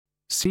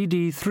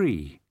CD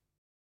 3.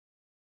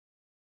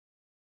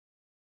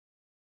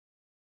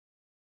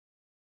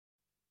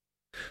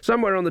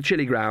 Somewhere on the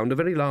chilly ground, a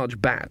very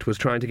large bat was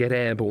trying to get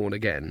airborne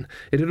again.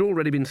 It had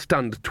already been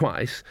stunned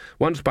twice,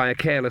 once by a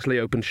carelessly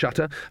opened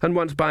shutter, and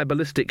once by a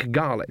ballistic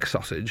garlic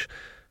sausage,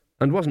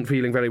 and wasn't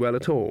feeling very well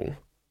at all.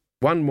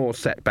 One more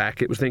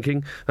setback, it was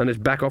thinking, and it's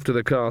back off to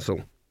the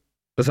castle.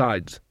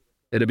 Besides,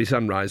 it'd be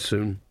sunrise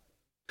soon.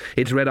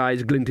 Its red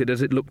eyes glinted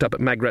as it looked up at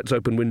Magrat's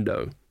open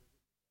window.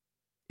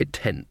 It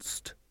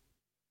tensed.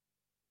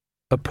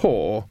 A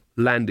paw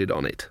landed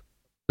on it.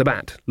 The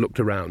bat looked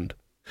around.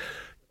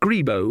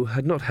 Grebo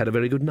had not had a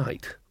very good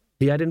night.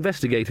 He had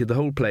investigated the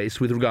whole place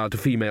with regard to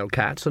female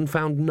cats and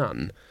found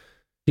none.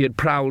 He had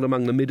prowled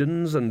among the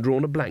middens and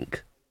drawn a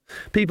blank.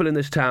 People in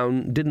this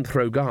town didn't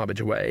throw garbage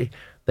away,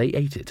 they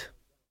ate it.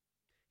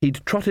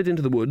 He'd trotted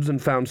into the woods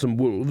and found some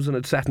wolves and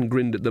had sat and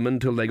grinned at them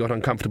until they got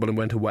uncomfortable and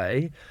went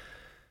away.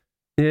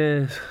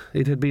 Yes,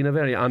 it had been a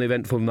very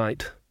uneventful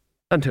night.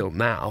 Until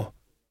now.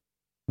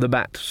 The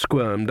bat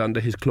squirmed under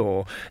his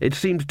claw. It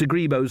seemed to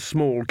Grebo's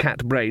small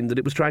cat brain that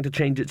it was trying to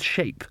change its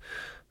shape,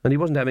 and he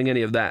wasn't having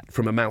any of that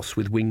from a mouse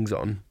with wings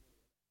on.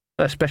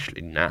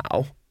 Especially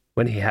now,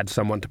 when he had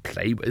someone to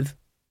play with.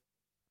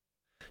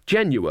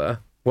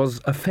 Genua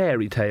was a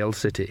fairy tale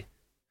city.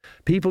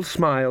 People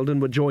smiled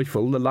and were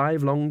joyful the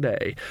livelong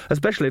day,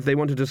 especially if they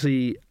wanted to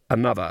see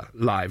another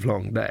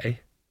livelong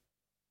day.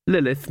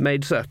 Lilith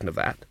made certain of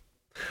that.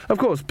 Of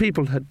course,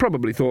 people had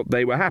probably thought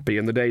they were happy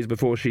in the days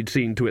before she'd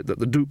seen to it that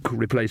the Duke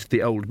replaced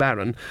the old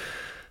Baron,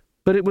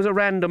 but it was a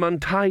random,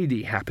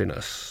 untidy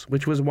happiness,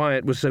 which was why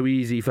it was so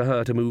easy for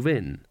her to move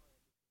in.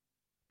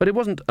 But it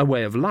wasn't a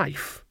way of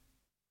life.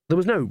 There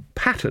was no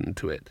pattern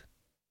to it.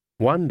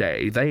 One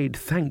day they'd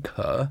thank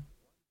her.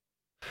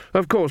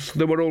 Of course,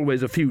 there were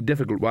always a few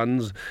difficult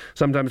ones.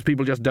 Sometimes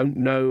people just don't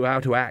know how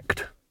to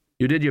act.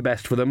 You did your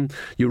best for them,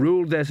 you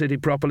ruled their city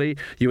properly,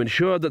 you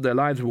ensured that their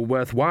lives were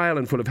worthwhile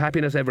and full of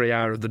happiness every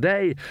hour of the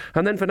day,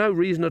 and then for no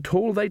reason at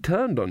all they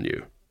turned on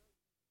you.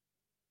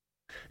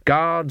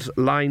 Guards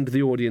lined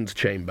the audience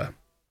chamber,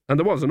 and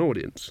there was an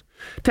audience.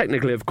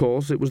 Technically, of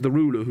course, it was the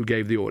ruler who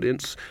gave the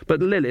audience, but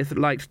Lilith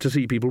liked to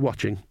see people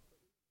watching.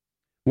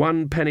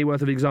 1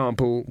 pennyworth of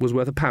example was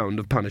worth £1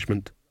 of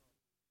punishment.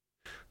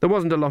 There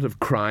wasn't a lot of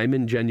crime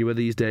in Genua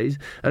these days,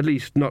 at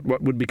least not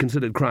what would be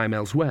considered crime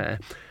elsewhere.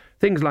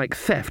 Things like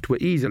theft were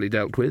easily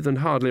dealt with and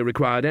hardly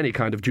required any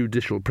kind of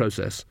judicial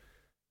process.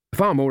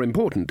 Far more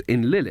important,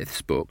 in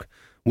Lilith's book,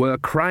 were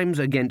crimes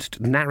against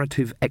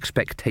narrative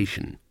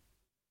expectation.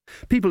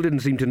 People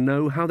didn't seem to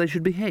know how they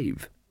should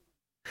behave.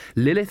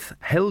 Lilith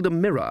held a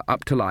mirror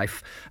up to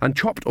life and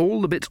chopped all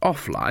the bits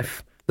off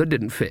life that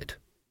didn't fit.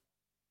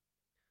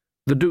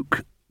 The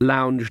Duke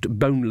lounged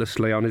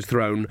bonelessly on his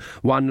throne,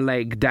 one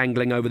leg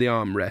dangling over the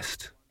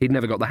armrest. He'd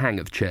never got the hang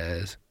of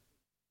chairs.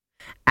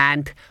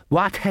 "And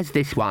what has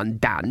this one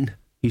done?"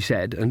 he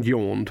said, and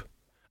yawned.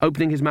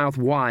 Opening his mouth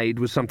wide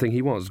was something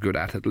he was good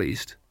at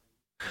least.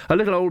 A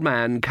little old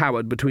man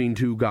cowered between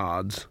 2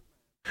 guards.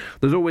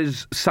 There's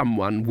always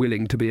someone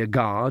willing to be a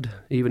guard,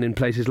 even in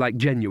places like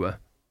Genua.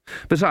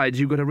 Besides,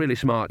 you got a really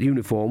smart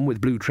uniform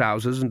with blue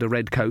trousers and a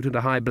red coat and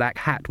a high black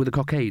hat with a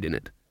cockade in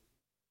it.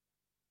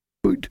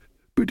 But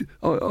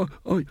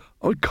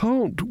I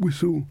can't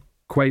whistle,"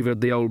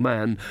 quavered the old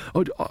man.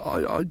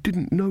 I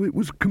didn't know it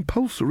was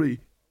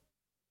compulsory."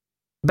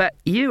 "But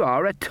you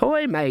are a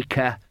toy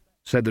maker,"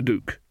 said the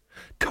Duke.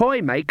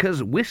 "Toy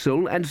makers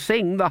whistle and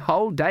sing the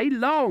whole day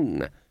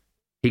long."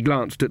 He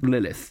glanced at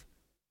Lilith.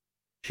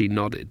 She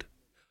nodded.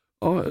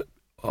 I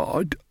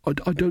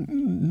don't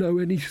know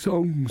any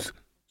songs,"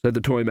 said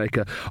the toy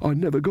maker. "I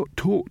never got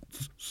taught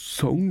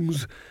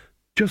songs,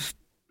 just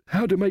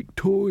how to make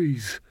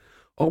toys.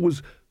 I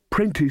was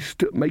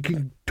apprenticed at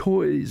making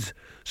toys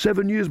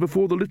 7 years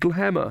before the little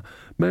hammer,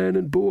 man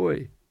and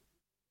boy."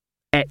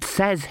 "It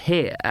says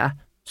here,"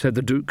 said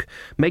the Duke,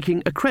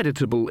 making a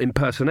creditable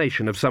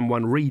impersonation of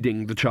someone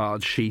reading the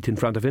charge sheet in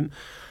front of him,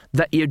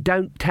 "that you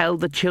don't tell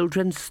the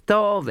children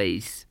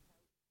stories."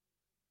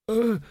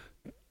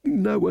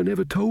 No one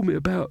ever told me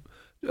about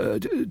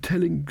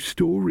telling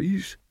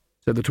stories,"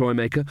 said the toy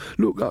maker.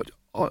 "Look,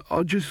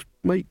 I just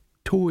make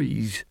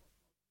toys.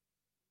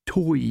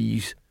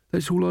 Toys.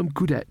 That's all I'm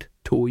good at.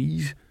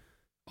 Toys.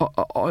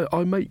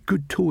 I make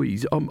good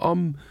toys.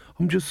 I'm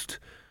just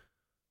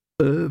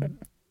a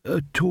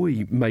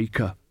toy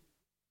maker."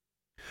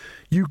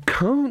 "You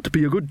can't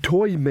be a good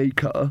toy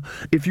maker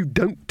if you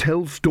don't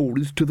tell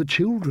stories to the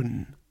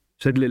children,"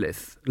 said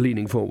Lilith,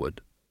 leaning forward.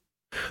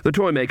 The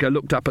toy maker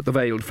looked up at the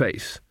veiled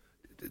face.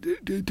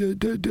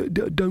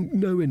 "Don't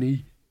know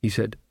any," he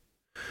said.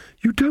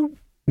 "You don't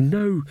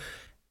know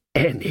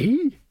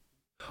any?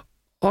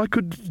 I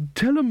could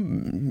tell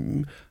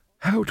 'em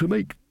how to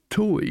make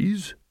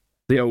toys,"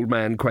 the old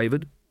man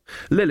quavered.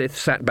 Lilith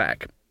sat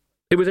back.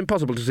 It was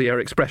impossible to see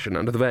her expression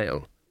under the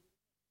veil.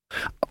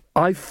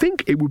 "I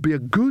think it would be a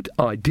good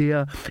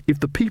idea if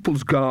the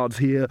People's Guards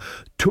here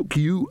took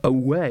you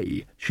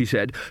away," she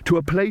said, "to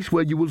a place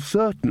where you will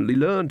certainly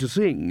learn to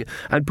sing,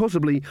 and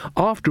possibly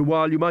after a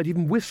while you might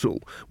even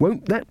whistle.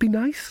 Won't that be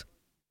nice?"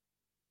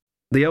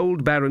 The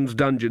old Baron's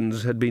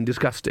dungeons had been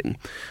disgusting.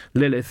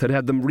 Lilith had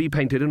had them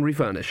repainted and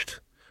refurnished,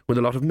 with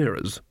a lot of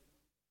mirrors.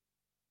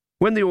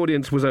 When the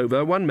audience was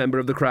over, one member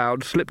of the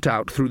crowd slipped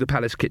out through the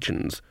palace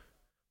kitchens.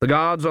 The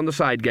guards on the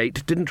side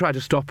gate didn't try to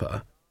stop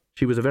her.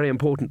 She was a very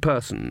important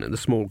person in the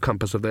small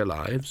compass of their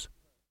lives.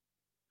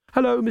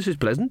 "Hello, Mrs.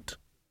 Pleasant."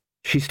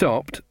 She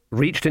stopped,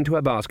 reached into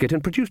her basket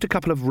and produced a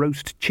couple of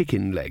roast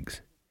chicken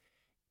legs.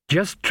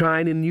 "Just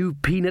trying a new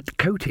peanut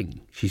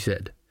coating," she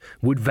said.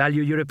 "Would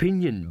value your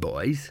opinion,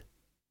 boys."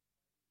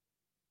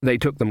 They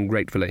took them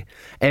gratefully.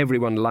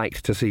 Everyone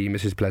liked to see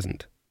Mrs.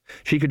 Pleasant.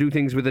 She could do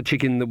things with the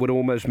chicken that would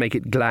almost make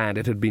it glad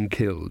it had been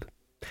killed.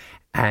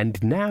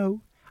 "And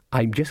now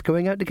I'm just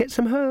going out to get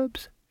some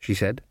herbs," she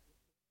said.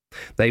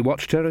 They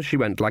watched her as she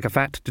went like a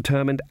fat,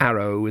 determined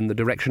arrow in the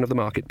direction of the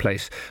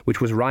marketplace,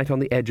 which was right on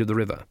the edge of the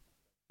river.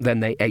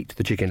 Then they ate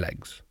the chicken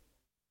legs.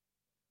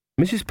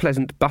 Mrs.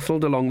 Pleasant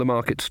bustled along the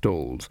market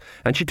stalls,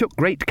 and she took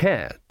great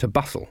care to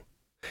bustle.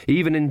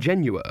 Even in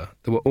Genua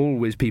there were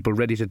always people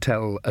ready to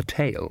tell a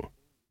tale,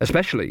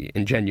 especially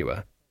in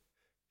Genua.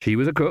 She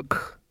was a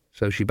cook,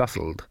 so she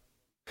bustled,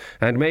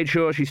 and made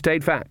sure she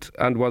stayed fat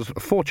and was,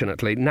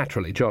 fortunately,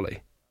 naturally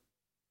jolly.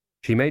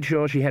 She made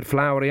sure she had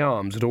flowery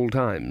arms at all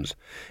times.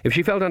 If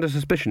she felt under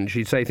suspicion,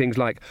 she'd say things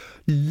like,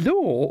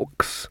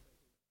 "Lawks!"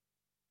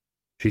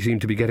 She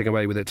seemed to be getting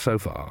away with it so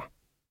far.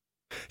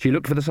 She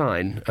looked for the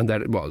sign, and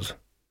there it was.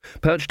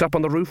 Perched up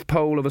on the roof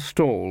pole of a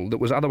stall that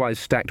was otherwise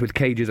stacked with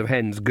cages of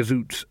hens,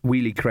 gazoots,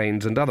 wheelie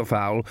cranes, and other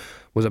fowl,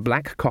 was a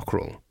black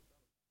cockerel.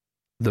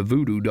 The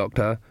voodoo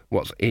doctor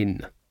was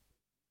in.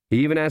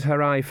 Even as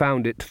her eye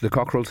found it, the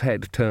cockerel's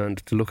head turned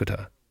to look at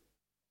her.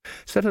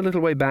 Set a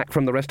little way back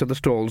from the rest of the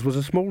stalls was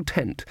a small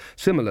tent,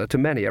 similar to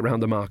many around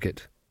the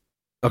market.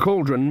 A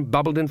cauldron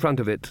bubbled in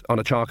front of it on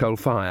a charcoal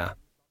fire.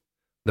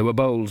 There were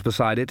bowls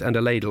beside it and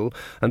a ladle,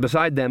 and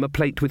beside them a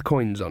plate with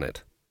coins on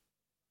it.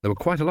 There were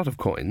quite a lot of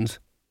coins.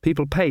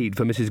 People paid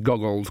for Mrs.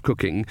 Goggol's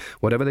cooking,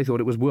 whatever they thought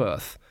it was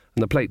worth,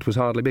 and the plate was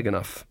hardly big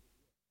enough.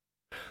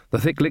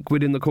 The thick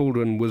liquid in the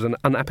cauldron was an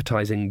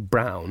unappetizing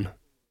brown.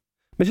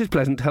 Mrs.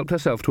 Pleasant helped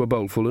herself to a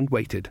bowlful and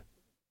waited.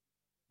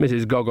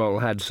 Mrs. Goggol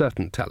had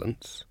certain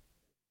talents.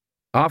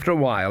 After a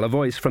while, a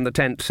voice from the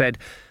tent said,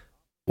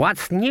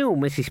 "What's new,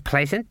 Mrs.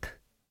 Pleasant?"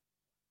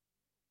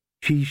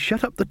 "She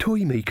shut up the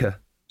toy maker,"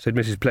 said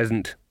Mrs.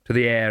 Pleasant to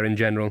the air in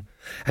general,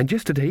 "and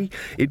yesterday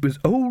it was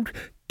old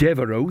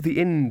Devereux, the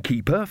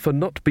innkeeper, for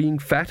not being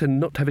fat and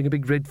not having a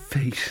big red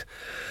face.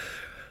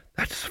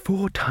 That's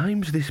 4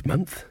 times this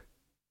month."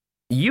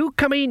 "You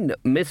come in,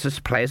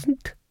 Mrs.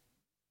 Pleasant."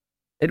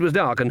 It was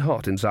dark and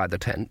hot inside the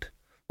tent.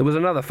 There was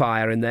another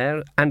fire in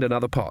there, and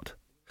another pot.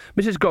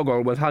 Mrs.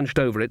 Goggol was hunched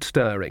over it,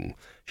 stirring.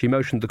 She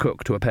motioned the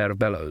cook to a pair of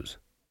bellows.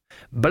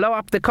 "Blow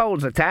up the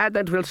coals a tad,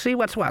 and we'll see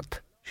what's what,"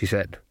 she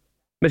said.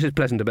 Mrs.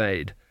 Pleasant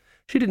obeyed.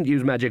 She didn't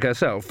use magic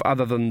herself,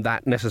 other than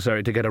that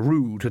necessary to get a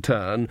roux to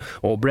turn,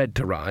 or bread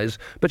to rise,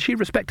 but she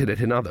respected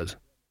it in others,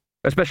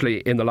 especially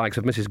in the likes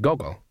of Mrs.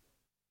 Goggol.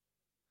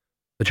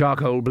 The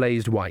charcoal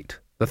blazed white.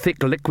 The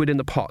thick liquid in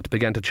the pot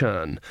began to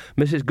churn.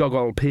 Mrs.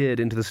 Goggol peered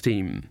into the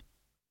steam.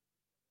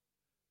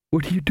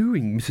 "What are you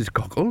doing, Mrs.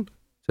 Goggol?"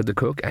 said the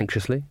cook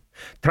anxiously.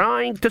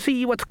 "Trying to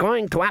see what's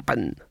going to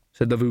happen,"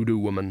 said the voodoo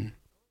woman.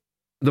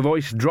 The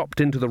voice dropped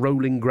into the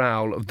rolling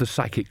growl of the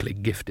psychically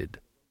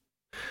gifted.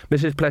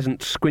 Mrs.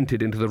 Pleasant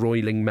squinted into the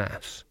roiling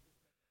mass.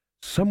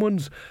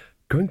 "Someone's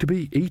going to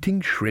be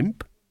eating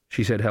shrimp?"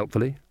 she said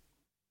helpfully.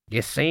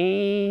 "You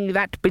see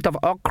that bit of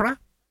ochre?"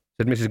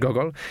 said Mrs.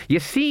 Goggol. "You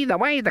see the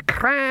way the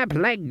crab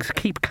legs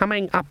keep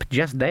coming up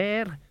just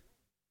there?"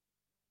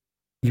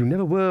 "You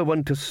never were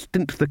one to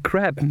stint the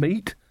crab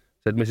meat,"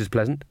 said Mrs.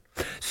 Pleasant.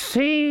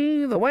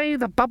 "See the way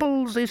the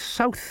bubbles is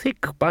so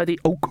thick by the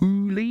oku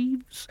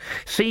leaves?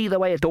 See the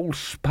way it all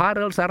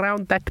spirals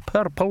around that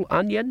purple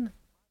onion?"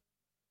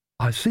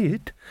 I see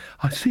it,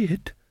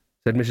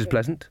 said Mrs.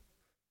 Pleasant.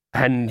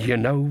 "And you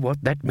know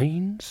what that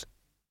means?"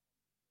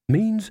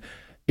 "Means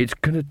it's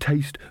going to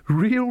taste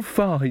real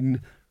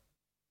fine."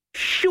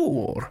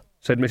 "Sure,"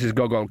 said Mrs.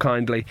 Goggol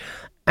kindly,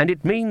 "and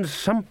it means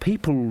some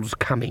people's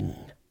coming."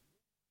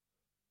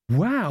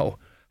 "Wow!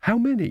 How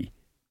many?"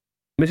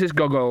 Mrs.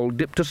 Goggol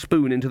dipped a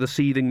spoon into the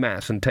seething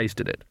mass and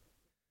tasted it.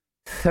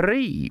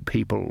 3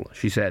 people,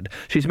 she said.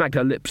 She smacked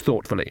her lips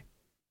thoughtfully.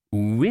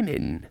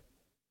 "Women."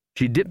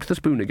 She dipped the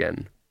spoon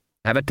again.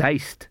 "Have a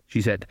taste," she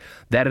said.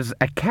 "There's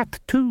a cat,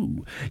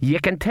 too.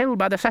 You can tell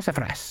by the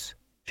sassafras."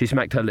 She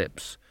smacked her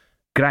lips.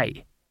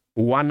 "Grey.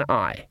 1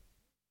 eye."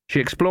 She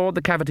explored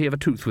the cavity of a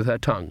tooth with her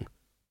tongue.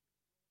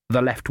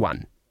 "The left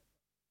one."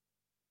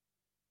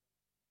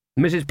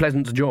 Mrs.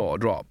 Pleasant's jaw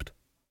dropped.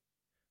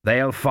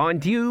 "They'll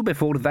find you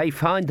before they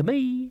find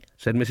me,"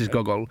 said Mrs.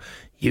 Goggol.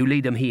 "You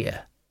lead 'em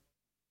here."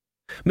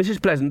 Mrs.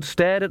 Pleasant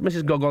stared at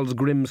Mrs. Goggol's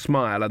grim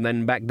smile and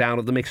then back down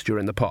at the mixture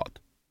in the pot.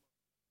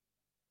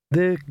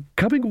 "They're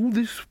coming all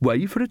this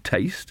way for a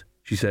taste?"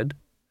 she said.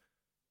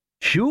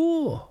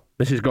 "Sure."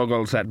 Mrs.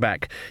 Goggol sat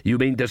back. "You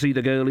mean to see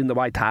the girl in the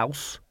White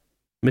House?"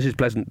 Mrs.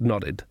 Pleasant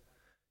nodded.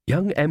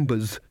 "Young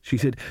embers," she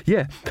said.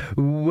 "Yeah,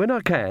 when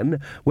I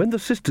can, when the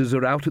sisters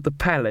are out at the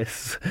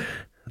palace."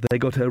 They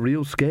got her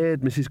real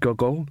scared, Mrs.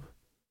 Goggle."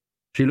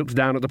 She looked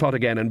down at the pot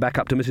again and back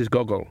up to Mrs.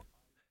 Goggle.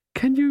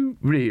 "Can you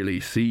really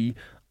see?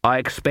 I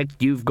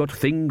expect you've got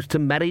things to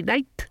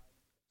marinate,"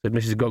 said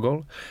Mrs.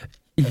 Goggle.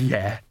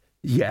 Yeah.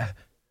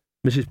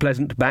 Mrs.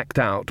 Pleasant backed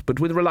out, but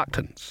with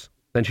reluctance.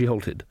 Then she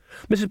halted.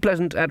 Mrs.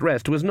 Pleasant, at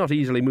rest, was not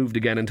easily moved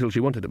again until she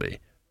wanted to be.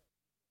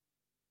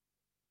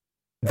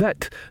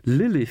 "That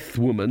Lilith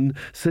woman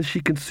says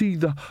she can see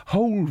the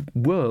whole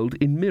world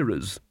in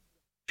mirrors,"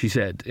 she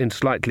said, in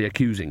slightly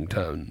accusing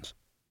tones.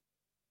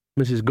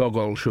 Mrs.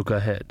 Goggle shook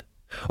her head.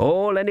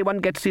 "All anyone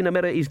gets in a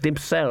mirror is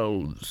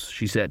themselves,"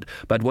 she said,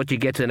 "but what you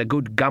get in a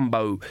good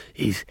gumbo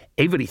is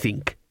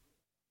everything."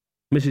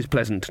 Mrs.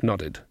 Pleasant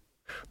nodded.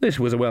 This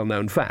was a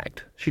well-known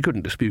fact. She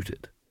couldn't dispute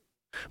it.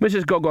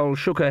 Mrs. Goggle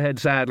shook her head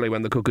sadly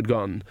when the cook had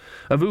gone.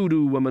 A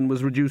voodoo woman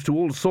was reduced to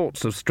all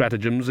sorts of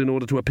stratagems in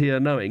order to appear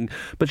knowing,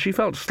 but she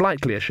felt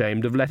slightly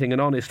ashamed of letting an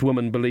honest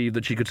woman believe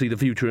that she could see the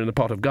future in a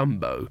pot of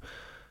gumbo,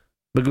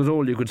 because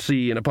all you could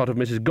see in a pot of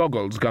Mrs.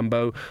 Goggle's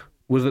gumbo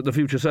was that the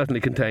future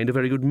certainly contained a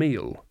very good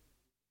meal.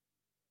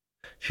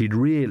 She'd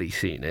really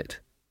seen it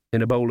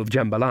in a bowl of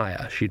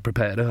jambalaya she'd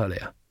prepared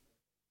earlier.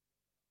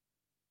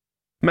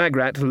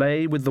 Magrat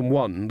lay with the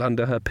wand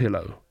under her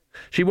pillow.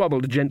 She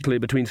wobbled gently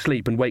between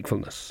sleep and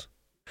wakefulness.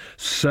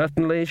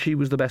 Certainly she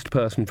was the best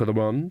person for the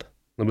wand.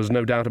 There was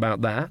no doubt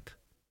about that.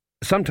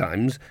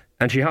 Sometimes,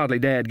 and she hardly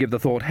dared give the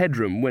thought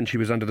headroom when she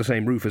was under the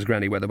same roof as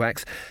Granny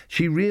Weatherwax,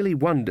 she really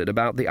wondered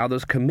about the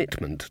other's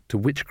commitment to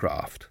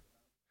witchcraft.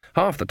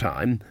 Half the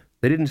time,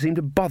 they didn't seem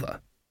to bother.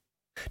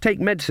 Take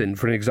medicine,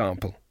 for an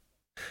example.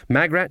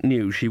 Magrat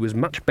knew she was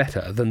much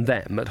better than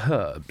them at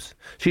herbs.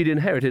 She'd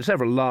inherited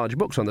several large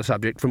books on the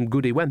subject from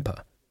Goody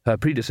Wemper, her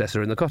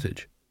predecessor in the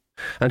cottage,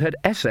 and had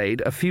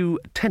essayed a few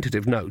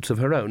tentative notes of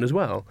her own as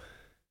well.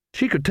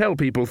 She could tell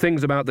people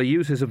things about the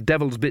uses of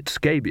devil's bit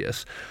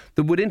scabious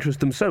that would interest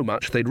them so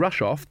much they'd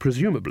rush off,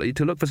 presumably,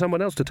 to look for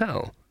someone else to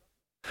tell.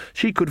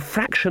 She could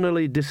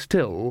fractionally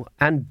distill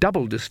and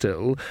double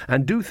distill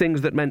and do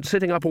things that meant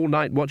sitting up all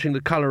night watching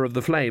the colour of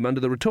the flame under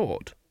the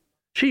retort.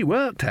 She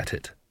worked at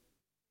it.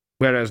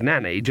 Whereas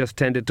Nanny just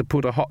tended to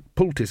put a hot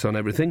poultice on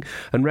everything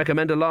and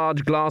recommend a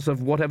large glass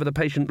of whatever the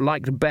patient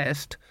liked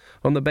best,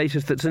 on the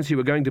basis that since you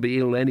were going to be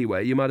ill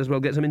anyway, you might as well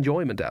get some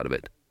enjoyment out of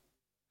it.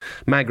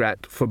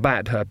 Magrat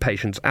forbade her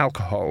patients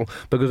alcohol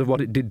because of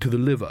what it did to the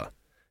liver.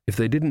 If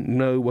they didn't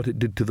know what it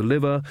did to the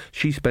liver,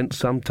 she spent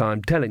some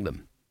time telling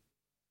them.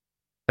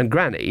 And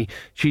Granny,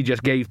 she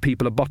just gave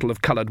people a bottle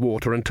of coloured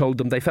water and told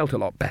them they felt a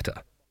lot better.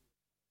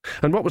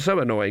 And what was so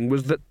annoying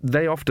was that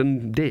they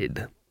often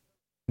did.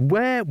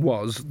 Where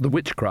was the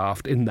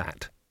witchcraft in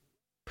that?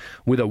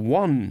 With a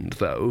wand,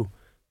 though,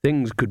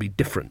 things could be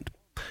different.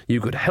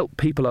 You could help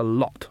people a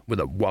lot with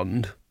a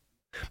wand.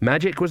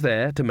 Magic was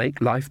there to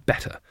make life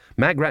better.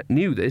 Magrat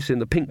knew this in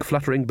the pink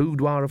fluttering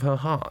boudoir of her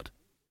heart.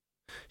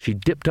 She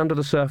dipped under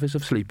the surface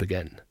of sleep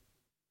again.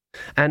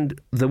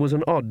 And there was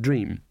an odd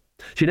dream.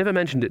 She never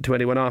mentioned it to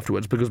anyone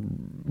afterwards because,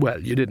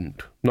 well, you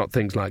didn't. Not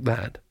things like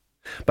that.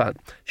 But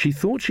she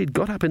thought she'd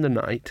got up in the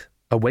night,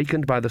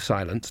 awakened by the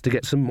silence, to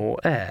get some more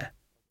air.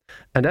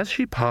 And as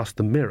she passed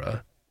the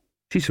mirror,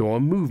 she saw a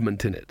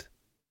movement in it.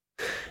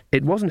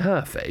 It wasn't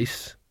her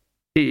face.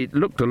 It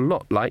looked a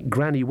lot like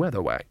Granny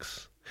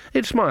Weatherwax.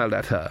 It smiled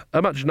at her,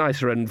 a much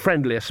nicer and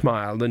friendlier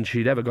smile than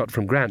she'd ever got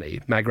from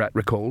Granny, Magrat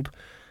recalled,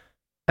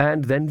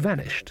 and then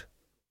vanished,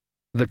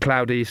 the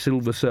cloudy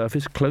silver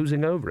surface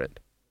closing over it.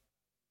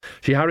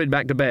 She hurried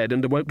back to bed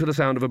and awoke to the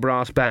sound of a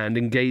brass band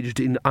engaged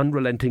in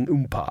unrelenting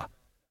oompa.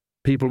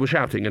 People were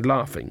shouting and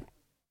laughing.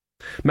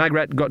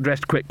 Magrat got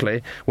dressed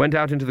quickly, went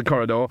out into the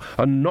corridor,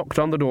 and knocked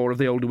on the door of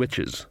the older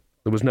witches.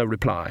 There was no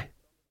reply.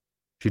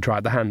 She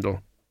tried the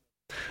handle.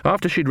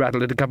 After she'd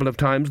rattled it a couple of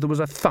times, there was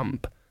a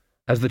thump,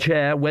 as the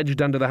chair,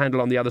 wedged under the handle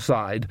on the other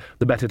side,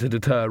 the better to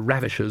deter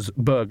ravishers,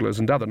 burglars,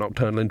 and other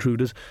nocturnal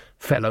intruders,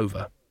 fell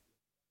over.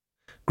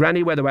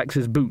 Granny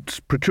Weatherwax's boots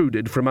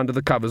protruded from under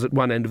the covers at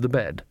one end of the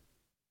bed.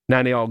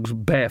 Nanny Ogg's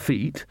bare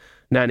feet,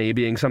 Nanny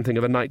being something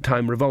of a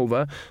nighttime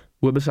revolver,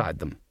 were beside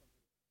them.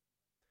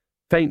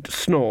 Faint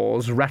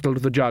snores rattled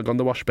the jug on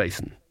the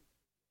wash-basin.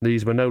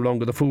 These were no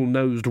longer the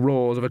full-nosed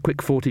roars of a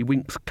quick 40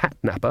 winks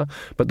cat-napper,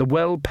 but the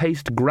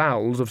well-paced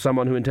growls of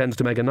someone who intends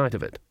to make a night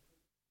of it.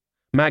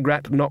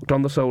 Magrat knocked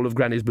on the sole of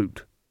Granny's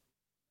boot.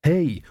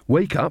 "Hey,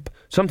 wake up!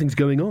 Something's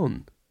going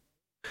on!"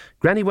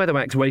 Granny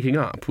Weatherwax waking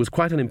up was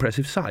quite an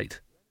impressive sight,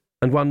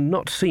 and one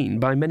not seen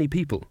by many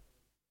people.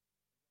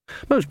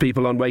 Most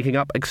people on waking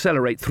up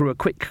accelerate through a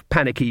quick,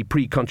 panicky,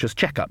 pre-conscious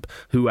check-up.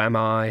 Who am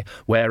I?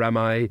 Where am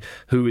I?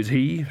 Who is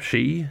he?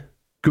 She?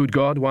 Good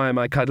God, why am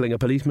I cuddling a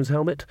policeman's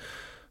helmet?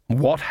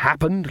 What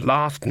happened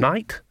last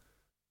night?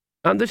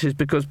 And this is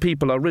because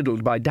people are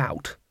riddled by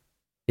doubt.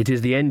 It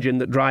is the engine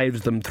that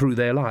drives them through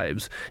their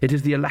lives. It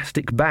is the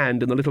elastic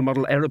band in the little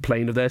model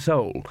aeroplane of their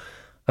soul,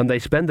 and they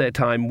spend their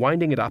time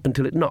winding it up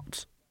until it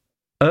knots.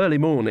 Early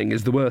morning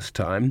is the worst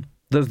time.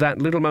 There's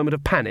that little moment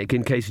of panic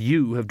in case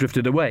you have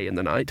drifted away in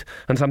the night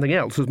and something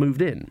else has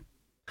moved in.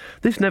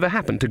 This never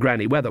happened to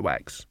Granny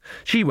Weatherwax.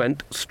 She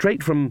went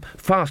straight from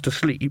fast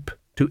asleep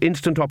to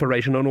instant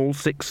operation on all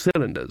 6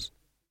 cylinders.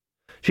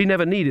 She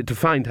never needed to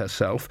find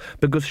herself,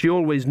 because she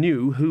always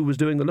knew who was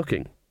doing the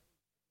looking.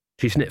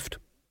 She sniffed.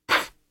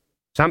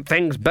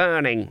 "Something's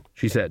burning,"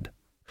 she said.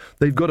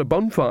 "They've got a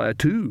bonfire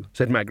too,"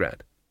 said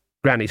Magrat.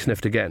 Granny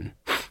sniffed again.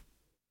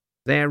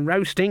 "They're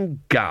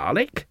roasting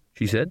garlic?"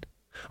 she said.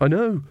 "I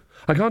know.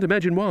 I can't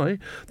imagine why.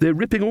 They're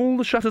ripping all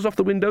the shutters off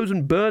the windows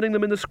and burning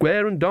them in the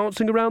square and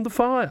dancing around the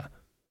fire."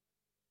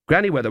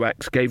 Granny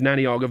Weatherwax gave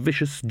Nanny Ogg a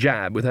vicious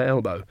jab with her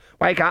elbow.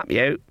 "Wake up,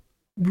 you!"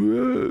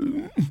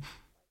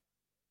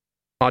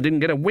 "I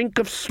didn't get a wink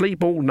of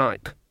sleep all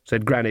night,"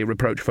 said Granny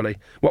reproachfully,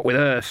 "what with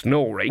her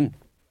snoring."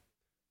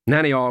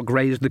 Nanny Ogg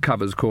raised the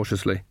covers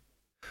cautiously.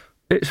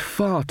 "It's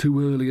far too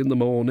early in the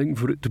morning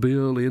for it to be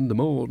early in the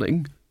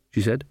morning,"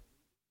 she said.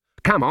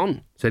 "Come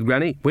on," said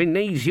Granny. "We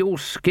need your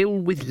skill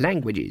with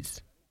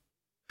languages."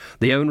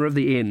 The owner of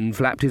the inn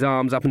flapped his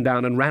arms up and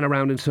down and ran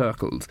around in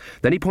circles.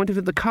 Then he pointed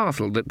at the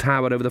castle that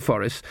towered over the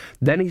forest.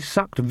 Then he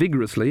sucked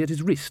vigorously at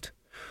his wrist.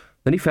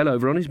 Then he fell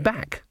over on his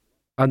back.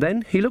 And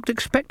then he looked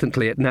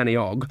expectantly at Nanny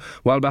Ogg,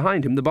 while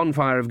behind him the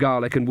bonfire of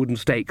garlic and wooden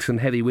stakes and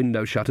heavy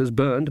window shutters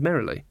burned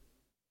merrily.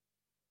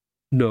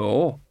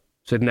 "No,"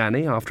 said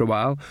Nanny after a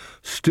while.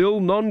 "Still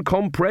non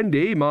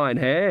comprendi, mine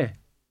Herr."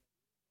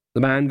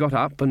 The man got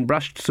up and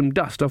brushed some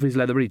dust off his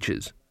leather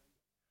breeches.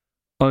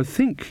 "I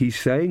think he's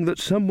saying that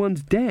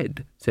someone's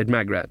dead," said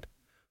Magrat.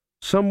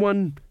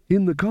 "Someone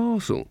in the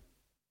castle."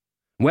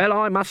 "Well,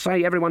 I must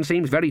say everyone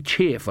seems very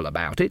cheerful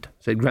about it,"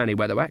 said Granny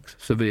Weatherwax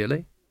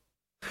severely.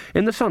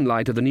 In the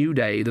sunlight of the new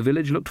day the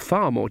village looked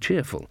far more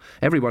cheerful.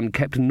 Everyone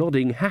kept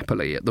nodding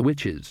happily at the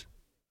witches.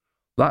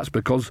 "That's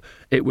because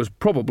it was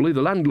probably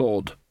the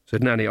landlord,"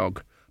 said Nanny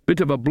Ogg.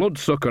 "Bit of a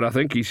bloodsucker, I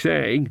think he's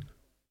saying."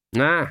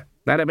 "Ah,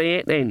 that'll be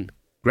it then."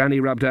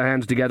 Granny rubbed her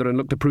hands together and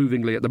looked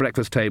approvingly at the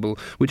breakfast table,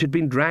 which had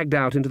been dragged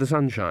out into the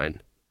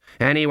sunshine.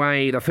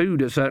 "Anyway, the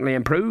food has certainly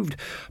improved.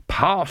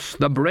 Pass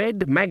the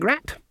bread,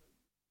 Magrat."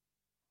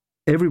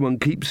 "Everyone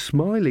keeps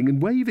smiling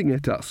and waving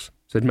at us,"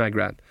 said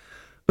Magrat.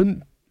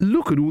 "And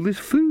look at all this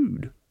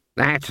food."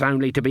 "That's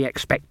only to be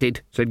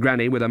expected," said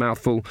Granny with a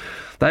mouthful.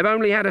 "They've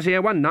only had us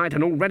here one night,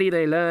 and already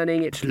they're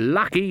learning it's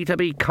lucky to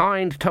be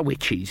kind to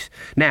witches.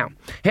 Now,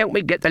 help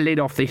me get the lid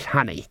off this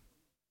honey."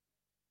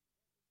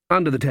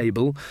 Under the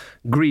table,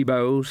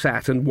 Grebo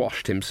sat and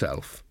washed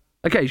himself.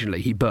 Occasionally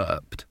he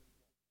burped.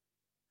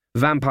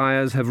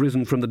 Vampires have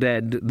risen from the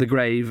dead, the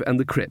grave, and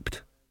the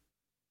crypt,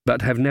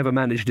 but have never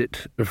managed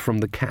it from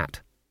the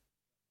cat.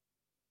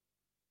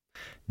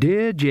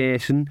 "Dear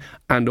Jason,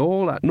 and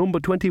all at number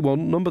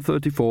 21, number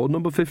 34,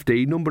 number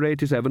 15, number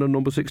 87, and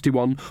number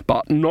 61,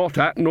 but not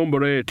at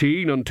number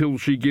 18 until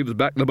she gives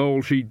back the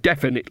bowl she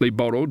definitely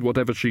borrowed,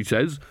 whatever she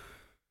says.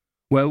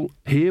 Well,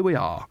 here we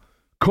are.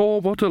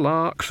 Call what a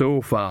lark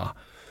so far.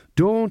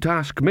 Don't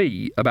ask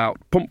me about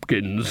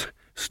pumpkins.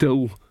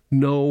 Still,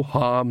 no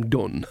harm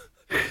done.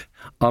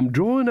 I'm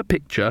drawing a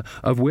picture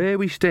of where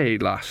we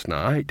stayed last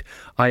night.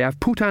 I have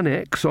put an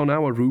X on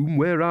our room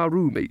where our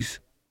room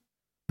is.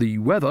 The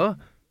weather—"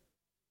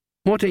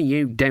 "What are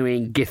you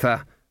doing,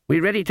 Gither?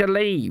 We're ready to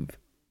leave."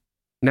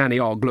 Nanny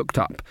Ogg looked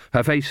up,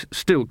 her face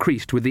still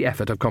creased with the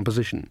effort of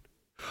composition.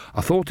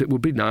 "I thought it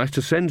would be nice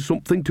to send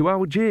something to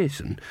our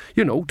Jason,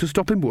 to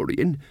stop him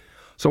worrying.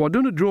 So I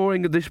done a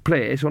drawing of this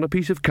place on a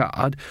piece of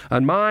card,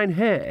 and mine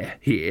Herr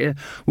here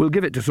will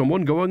give it to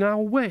someone going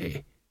our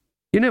way.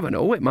 You never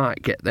know, it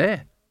might get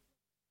there."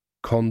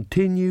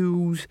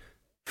 Continues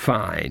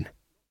fine.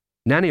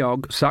 Nanny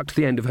Ogg sucked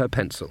the end of her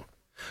pencil.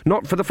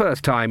 Not for the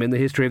first time in the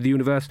history of the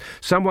universe,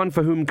 someone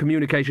for whom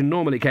communication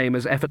normally came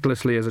as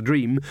effortlessly as a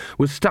dream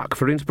was stuck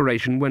for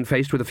inspiration when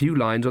faced with a few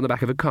lines on the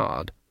back of a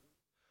card.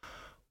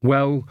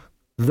 "Well,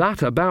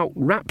 that about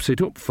wraps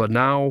it up for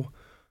now.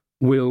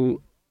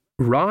 We'll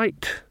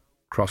write,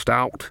 crossed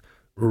out,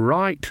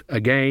 write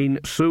again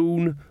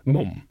soon,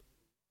 Mum.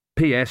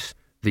 P.S.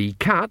 The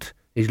cat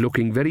is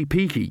looking very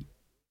peaky.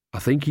 I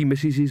think he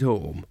misses his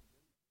home."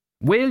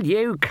 "Will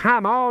you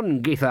come on,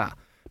 Gither?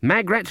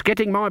 Magrat's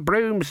getting my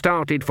broom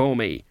started for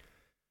me."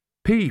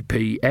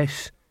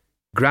 "P.P.S.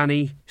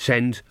 Granny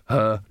sends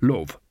her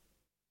love."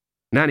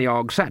 Nanny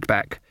Ogg sat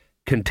back,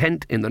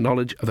 content in the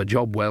knowledge of a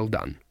job well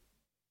done.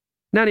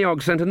 Nanny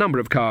Ogg sent a number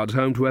of cards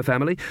home to her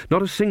family,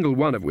 not a single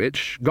one of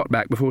which got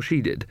back before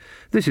she did.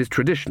 This is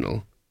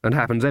traditional, and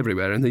happens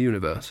everywhere in the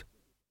universe.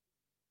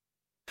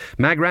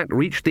 Magrat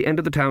reached the end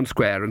of the town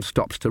square and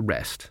stopped to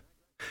rest.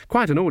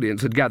 Quite an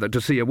audience had gathered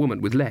to see a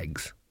woman with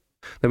legs.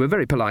 They were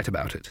very polite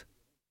about it.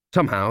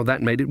 Somehow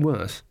that made it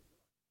worse.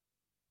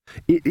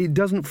 It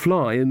doesn't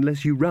fly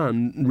unless you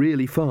run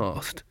really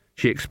fast,"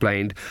 she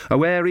explained,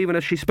 aware even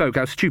as she spoke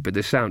how stupid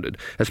this sounded,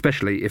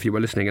 especially if you were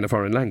listening in a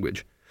foreign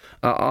language.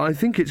 "I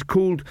think it's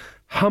called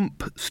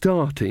hump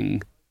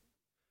starting."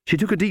 She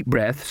took a deep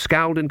breath,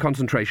 scowled in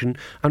concentration,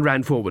 and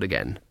ran forward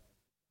again.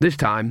 This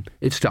time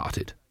it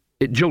started.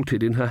 It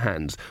jolted in her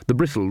hands. The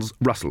bristles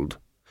rustled.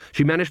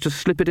 She managed to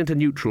slip it into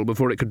neutral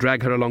before it could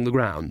drag her along the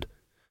ground.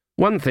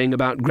 One thing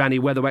about Granny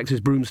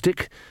Weatherwax's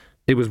broomstick,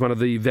 it was one of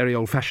the very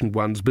old-fashioned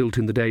ones built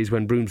in the days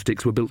when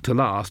broomsticks were built to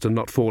last and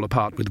not fall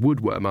apart with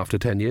woodworm after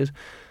 10 years,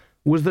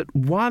 was that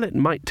while it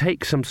might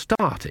take some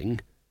starting,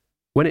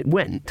 when it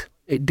went,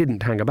 it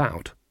didn't hang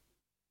about.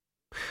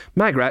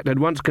 Magrat had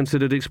once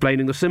considered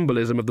explaining the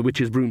symbolism of the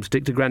witch's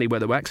broomstick to Granny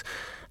Weatherwax,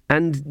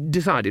 and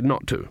decided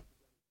not to.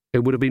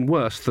 It would have been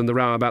worse than the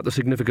row about the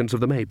significance of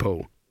the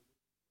maypole.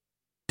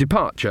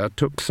 Departure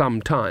took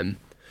some time.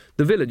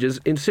 The villagers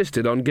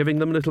insisted on giving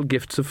them little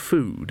gifts of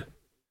food.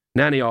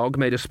 Nanny Ogg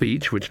made a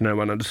speech which no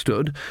one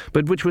understood,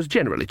 but which was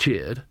generally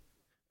cheered.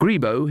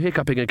 Grebo,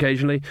 hiccuping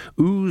occasionally,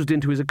 oozed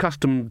into his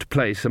accustomed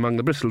place among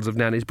the bristles of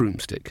Nanny's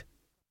broomstick.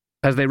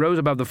 As they rose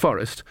above the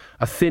forest,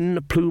 a thin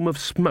plume of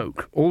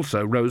smoke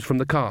also rose from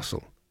the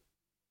castle.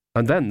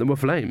 And then there were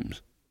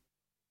flames.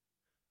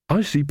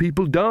 "I see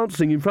people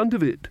dancing in front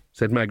of it,"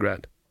 said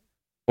Magrat.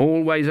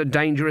 "Always a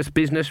dangerous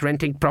business,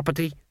 renting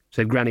property,"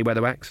 said Granny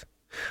Weatherwax.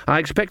 "I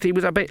expect he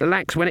was a bit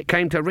lax when it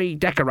came to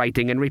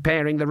redecorating and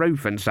repairing the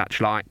roof and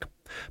such like.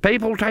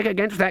 People take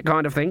against that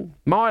kind of thing.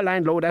 My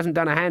landlord hasn't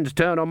done a hand's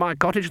turn on my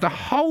cottage the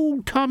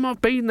whole time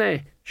I've been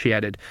there," she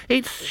added.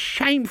 "It's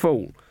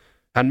shameful.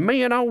 And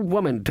me an old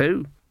woman,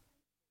 too."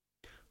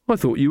 "I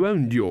thought you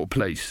owned your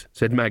place,"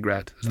 said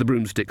Magrat, as the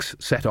broomsticks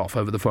set off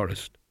over the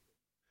forest.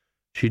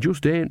 "She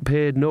just ain't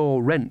paid no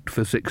rent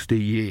for 60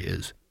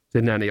 years,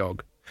 said Nanny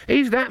Ogg.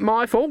 "Is that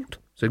my fault?"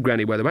 said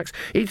Granny Weatherwax.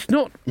 "It's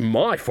not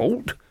my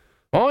fault.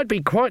 I'd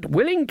be quite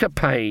willing to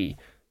pay."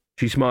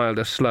 She smiled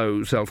a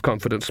slow,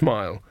 self-confident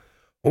smile.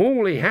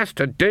 "All he has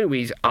to do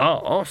is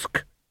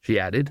ask," she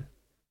added.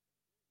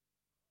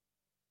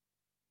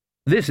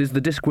 This is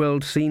the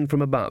Discworld seen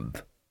from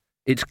above,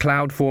 its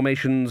cloud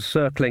formations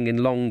circling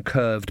in long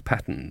curved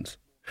patterns.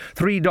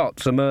 3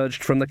 dots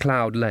emerged from the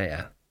cloud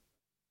layer.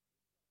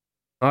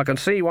 "I can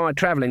see why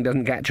travelling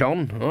doesn't catch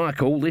on. I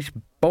call this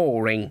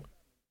boring.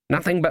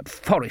 Nothing but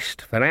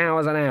forest for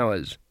hours and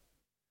hours."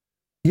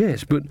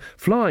 "Yes, but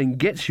flying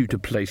gets you to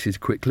places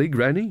quickly,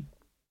 Granny."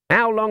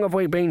 "How long have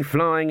we been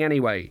flying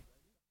anyway?"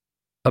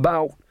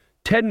 "About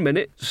 10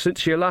 minutes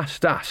since you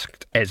last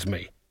asked,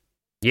 Esme."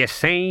 "You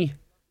see?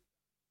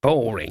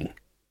 Boring."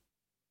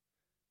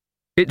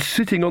 "It's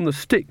sitting on the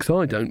sticks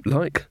I don't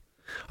like.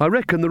 I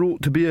reckon there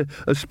ought to be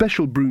a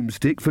special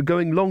broomstick for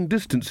going long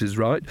distances,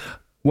 right?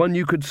 One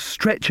you could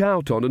stretch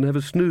out on and have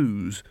a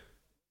snooze."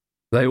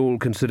 They all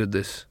considered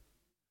this.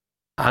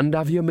 "And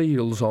have your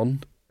meals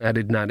on,"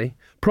 added Nanny.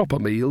 "Proper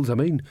meals, I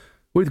mean,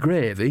 with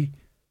gravy.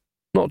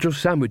 Not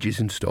just sandwiches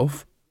and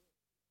stuff."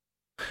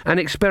 An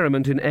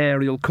experiment in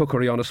aerial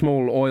cookery on a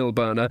small oil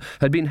burner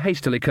had been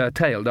hastily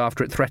curtailed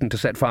after it threatened to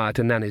set fire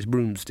to Nanny's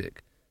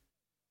broomstick.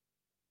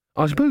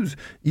 "I suppose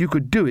you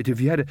could do it if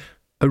you had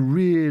a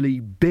really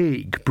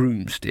big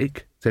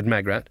broomstick," said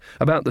Magrat,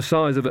 "about the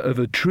size of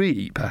a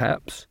tree,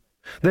 perhaps.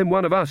 Then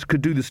one of us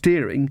could do the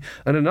steering,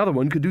 and another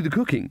one could do the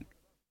cooking."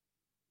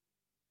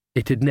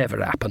 "It'd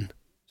never happen,"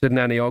 said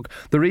Nanny Ogg.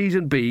 "The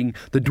reason being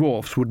the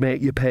dwarfs would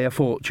make you pay a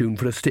fortune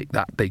for a stick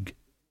that big."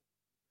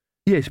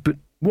 "Yes, but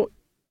what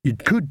you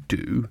could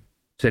do,"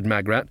 said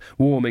Magrat,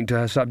 warming to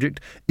her subject,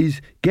 "is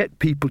get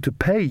people to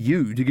pay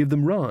you to give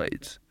them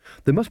rides.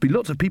 There must be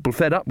lots of people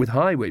fed up with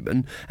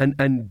highwaymen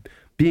and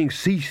being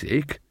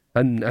seasick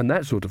and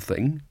that sort of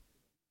thing."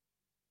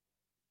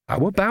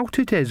 "How about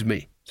it,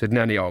 Esme?" said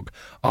Nanny Ogg.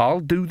 "I'll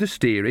do the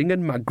steering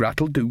and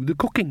Magrat'll do the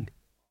cooking."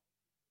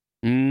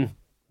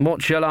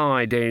 What shall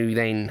I do,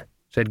 then?"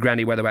 said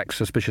Granny Weatherwax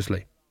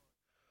suspiciously.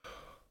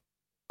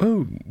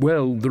 "Oh,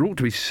 well, there ought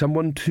to be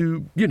someone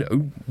to,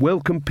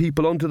 welcome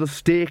people onto the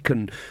stick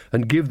and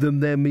give them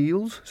their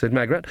meals," said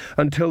Magrat,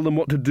 "and tell them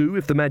what to do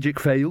if the magic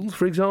fails,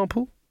 for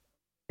example."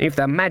 "If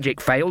the magic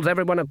fails,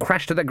 everyone will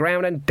crash to the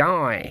ground and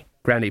die,"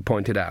 Granny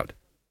pointed out.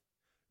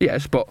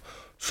 "Yes, but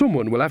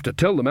someone will have to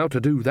tell them how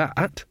to do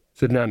that,"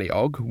 said Nanny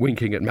Ogg,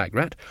 winking at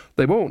Magrat.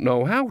 "They won't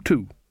know how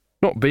to,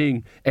 not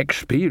being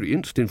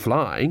experienced in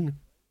flying."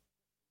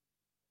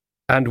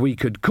 "And we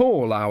could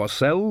call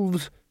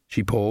ourselves—"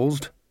 she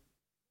paused.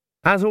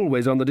 As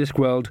always on the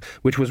Discworld,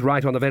 which was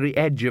right on the very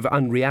edge of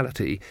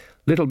unreality,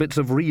 little bits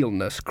of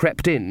realness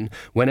crept in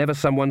whenever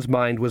someone's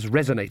mind was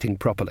resonating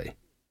properly.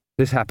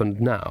 This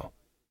happened now.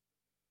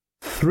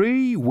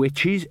 "3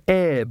 witches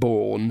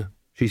airborne,"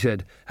 she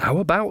said. "How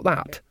about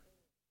that?"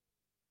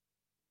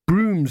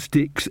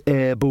 "Broomsticks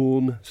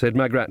airborne," said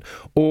Magrat,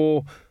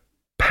 "or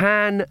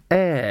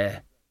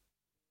pan-air."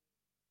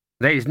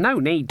 "There's no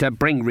need to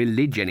bring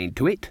religion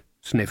into it,"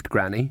 sniffed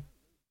Granny.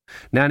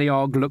 Nanny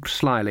Ogg looked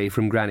slyly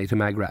from Granny to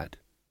Magrat.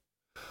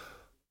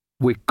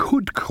 "We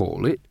could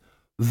call it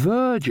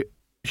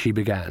she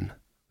began.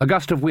 A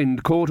gust of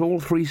wind caught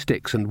all 3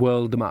 sticks and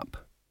whirled them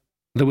up.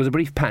 There was a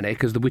brief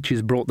panic as the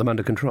witches brought them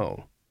under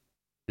control.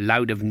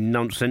 "Load of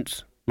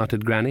nonsense,"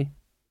 muttered Granny.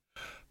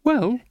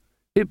 "Well,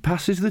 it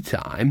passes the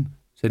time,"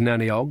 said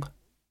Nanny Ogg.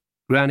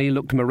 Granny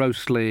looked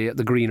morosely at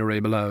the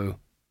greenery below.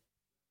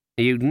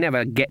 "You'd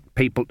never get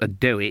people to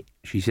do it,"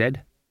 she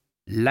said.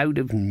 "Load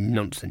of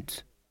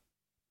nonsense."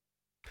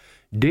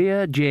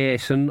 "Dear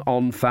Jason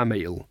on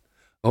Famille,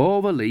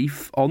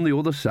 overleaf on the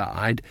other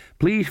side,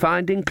 please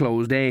find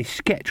enclosed a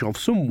sketch of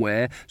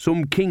somewhere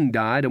some king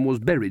died and was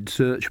buried,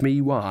 search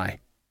me why.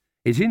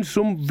 It's in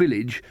some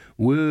village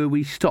where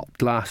we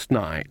stopped last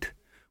night.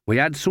 We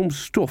had some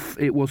stuff,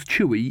 it was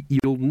chewy,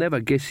 you'll never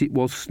guess it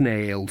was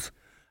snails.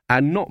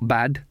 And not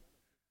bad.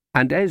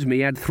 And Esme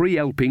had 3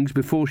 helpings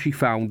before she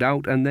found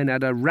out, and then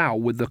had a row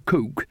with the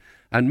cook,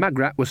 and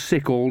Magrat was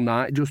sick all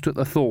night just at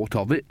the thought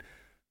of it,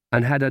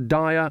 and had a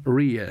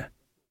diarrhea.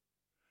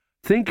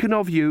 Thinking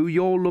of you,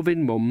 your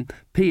loving mum,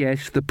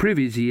 P.S. the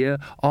privies here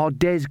are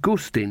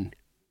desgusting.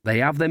 They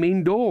have them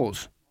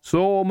indoors.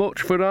 So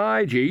much for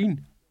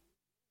hygiene.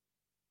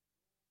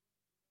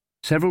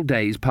 Several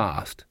days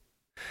passed.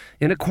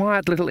 In a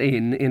quiet little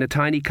inn in a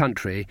tiny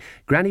country,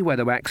 Granny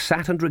Weatherwax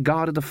sat and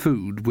regarded the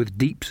food with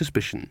deep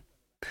suspicion.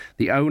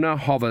 The owner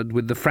hovered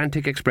with the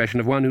frantic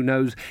expression of one who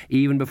knows,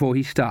 even before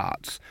he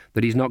starts,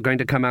 that he's not going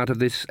to come out of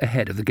this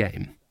ahead of the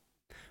game.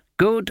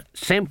 Good,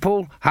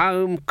 simple,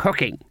 home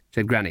cooking,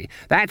 said Granny.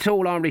 That's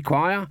all I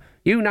require.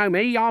 You know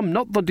me, I'm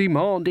not the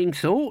demanding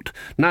sort.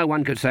 No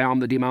one could say I'm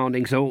the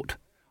demanding sort.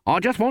 I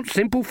just want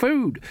simple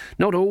food,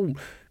 not all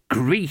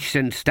grease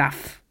and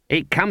stuff.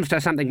 It comes to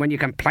something when you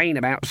complain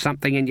about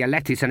something in your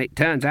lettuce and it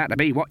turns out to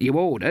be what you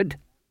ordered.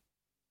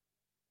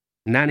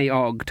 Nanny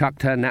Ogg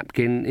tucked her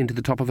napkin into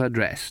the top of her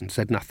dress and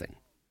said nothing.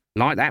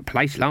 Like that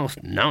place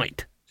last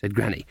night, said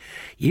Granny.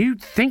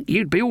 You'd think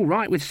you'd be all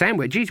right with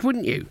sandwiches,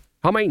 wouldn't you?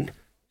 I mean,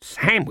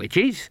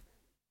 sandwiches?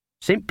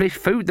 Simplest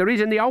food there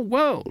is in the whole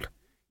world.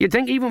 You'd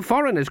think even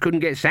foreigners couldn't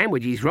get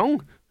sandwiches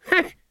wrong.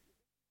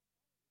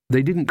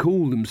 They didn't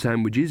call them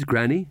sandwiches,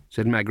 Granny,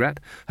 said Magrat,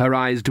 her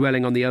eyes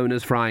dwelling on the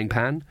owner's frying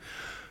pan.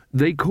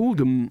 They called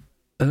them,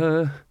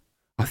 I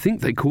think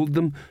they called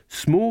them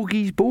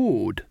smorgies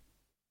board.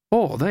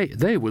 Oh,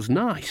 they was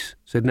nice,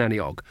 said Nanny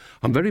Ogg.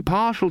 I'm very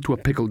partial to a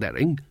pickled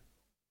herring.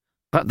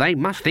 But they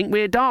must think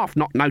we're daft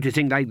not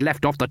noticing they'd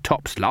left off the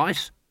top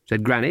slice,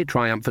 said Granny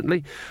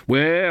triumphantly.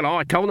 Well,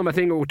 I told them a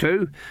thing or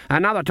two.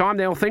 Another time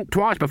they'll think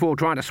twice before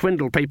trying to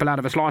swindle people out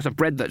of a slice of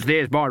bread that's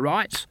theirs by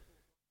rights.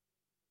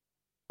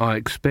 I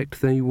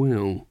expect they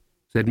will,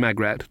 said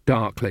Magrat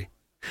darkly.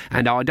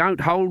 And I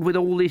don't hold with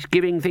all this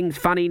giving things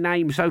funny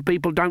names so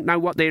people don't know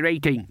what they're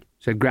eating,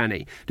 said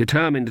Granny,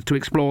 determined to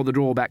explore the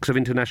drawbacks of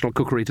international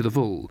cookery to the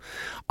full.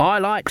 I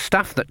like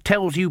stuff that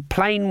tells you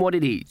plain what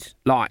it is,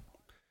 like,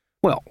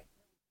 well,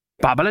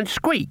 Bubble and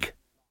Squeak,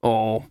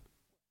 or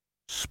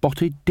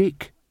Spotted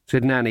Dick,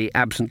 said Nanny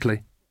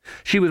absently.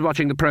 She was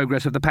watching the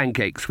progress of the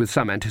pancakes with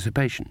some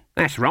anticipation.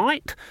 That's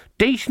right.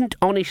 Decent,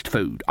 honest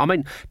food. I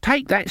mean,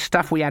 take that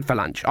stuff we had for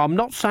lunch. I'm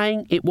not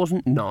saying it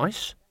wasn't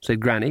nice, said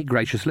Granny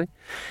graciously.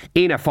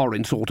 In a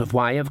foreign sort of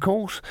way, of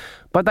course.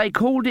 But they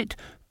called it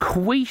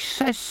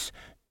cuisses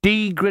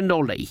di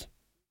granoli.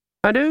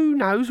 And who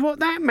knows what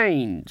that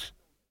means?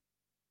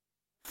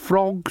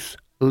 Frog's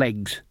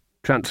legs,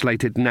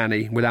 translated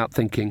Nanny without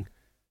thinking.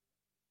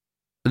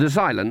 The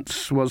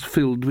silence was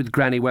filled with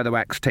Granny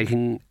Weatherwax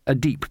taking a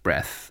deep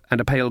breath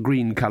and a pale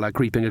green colour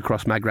creeping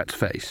across Magrat's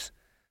face.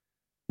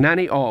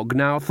 Nanny Ogg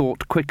now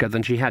thought quicker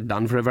than she had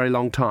done for a very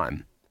long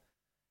time.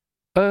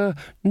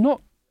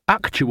 Not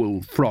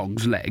actual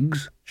frog's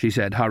legs, she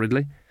said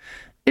hurriedly.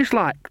 It's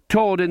like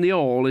Toad in the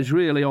Hall is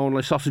really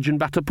only sausage and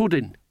batter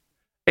pudding.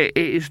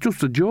 It's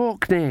just a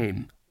joke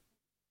name.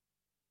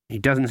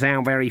 It doesn't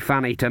sound very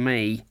funny to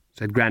me,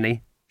 said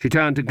Granny. She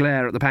turned to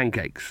glare at the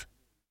pancakes.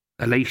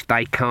 At least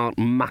they can't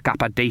muck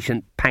up a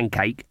decent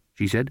pancake,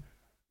 she said.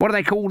 What do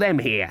they call them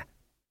here?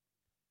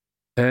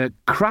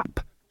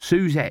 Crap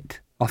Suzette,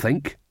 I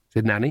think,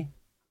 said Nanny.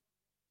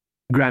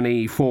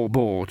 Granny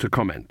forbore to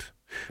comment,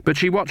 but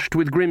she watched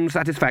with grim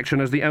satisfaction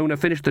as the owner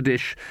finished the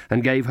dish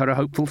and gave her a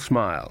hopeful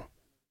smile.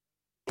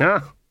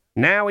 Ah,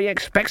 now he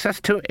expects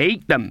us to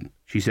eat them,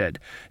 she said.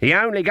 He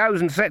only goes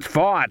and sets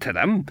fire to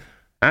them,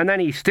 and then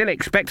he still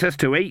expects us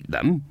to eat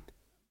them.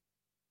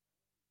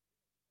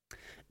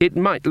 It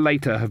might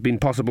later have been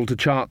possible to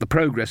chart the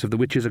progress of the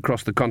witches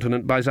across the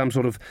continent by some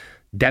sort of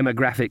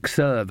demographic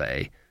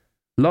survey.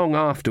 Long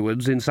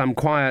afterwards, in some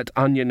quiet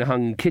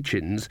onion-hung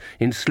kitchens,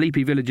 in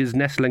sleepy villages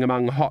nestling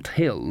among hot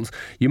hills,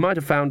 you might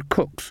have found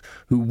cooks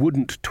who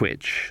wouldn't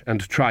twitch and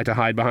try to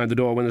hide behind the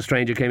door when the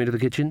stranger came into the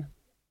kitchen.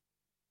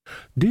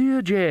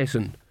 Dear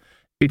Jason,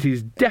 it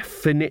is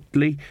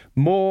definitely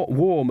more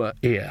warmer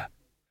here.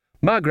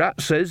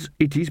 Magrat says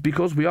it is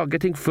because we are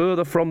getting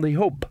further from the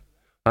hub.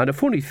 And a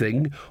funny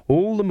thing,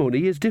 all the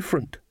money is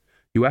different.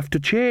 You have to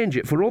change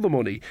it for other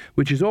money,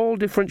 which is all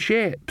different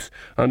shapes,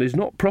 and is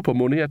not proper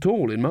money at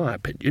all, in my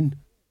opinion.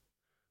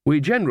 We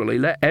generally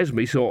let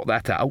Esme sort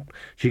that out.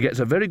 She gets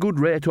a very good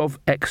rate of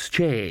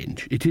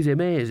exchange. It is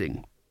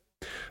amazing.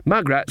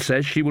 Magrat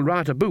says she will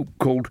write a book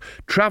called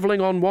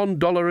Travelling on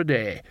 $1 a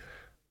Day,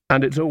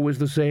 and it's always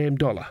the same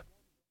dollar.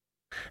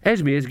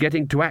 Esme is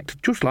getting to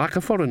act just like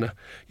a foreigner.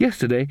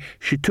 Yesterday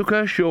she took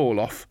her shawl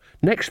off.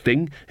 Next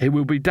thing, he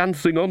will be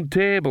dancing on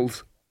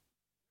tables.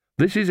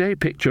 This is a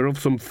picture of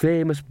some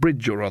famous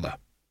bridge or other.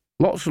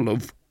 Lots of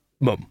love,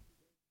 Mum.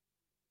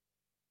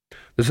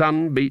 The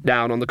sun beat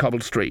down on the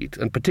cobbled street,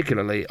 and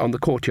particularly on the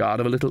courtyard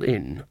of a little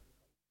inn.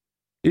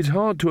 It's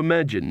hard to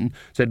imagine,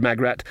 said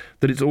Magrat,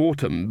 that it's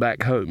autumn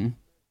back home.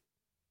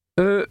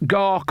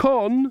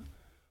 Garcon,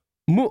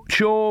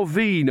 mucho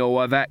vino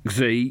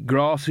avexi,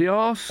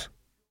 gracias.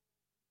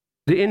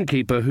 The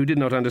innkeeper, who did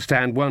not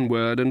understand one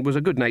word and was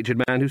a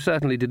good-natured man who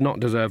certainly did not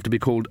deserve to be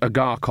called a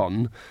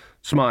garcon,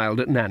 smiled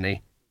at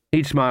Nanny.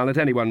 He'd smile at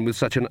anyone with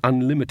such an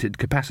unlimited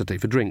capacity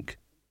for drink.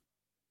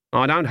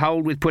 "I don't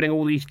hold with putting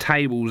all these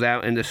tables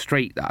out in the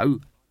street, though,"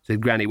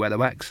 said Granny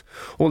Weatherwax,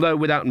 although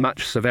without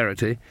much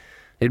severity.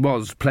 It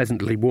was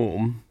pleasantly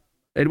warm.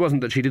 It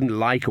wasn't that she didn't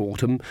like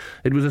autumn.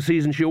 It was a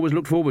season she always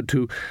looked forward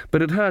to,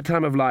 but at her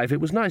time of life it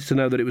was nice to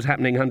know that it was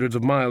happening hundreds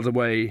of miles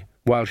away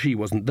while she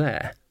wasn't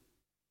there.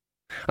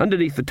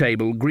 Underneath the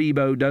table,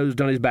 Grebo dozed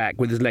on his back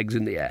with his legs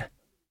in the air.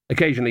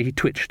 Occasionally he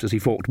twitched as he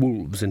fought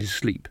wolves in his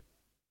sleep.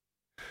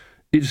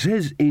 "It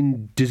says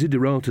in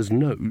Desiderata's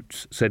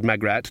notes," said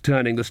Magrat,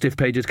 turning the stiff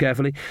pages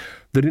carefully,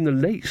 "that in the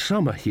late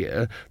summer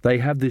here they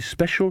have this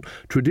special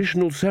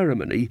traditional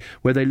ceremony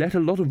where they let a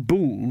lot of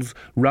bulls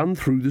run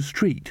through the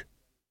street."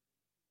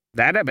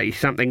 "That'd be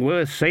something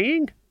worth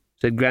seeing,"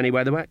 said Granny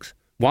Weatherwax.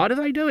 "Why do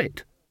they do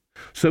it?"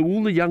 "So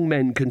all the young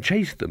men can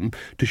chase them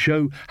to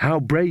show how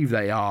brave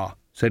they are,"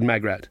 said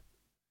Magrat.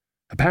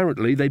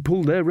 "Apparently they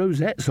pull their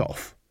rosettes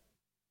off."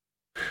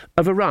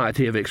 A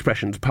variety of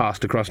expressions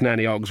passed across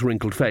Nanny Ogg's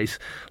wrinkled face,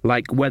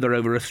 like weather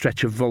over a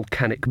stretch of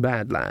volcanic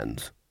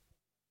badlands.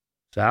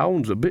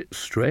 "Sounds a bit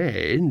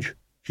strange,"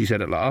 she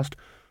said at last.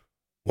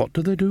 "What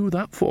do they do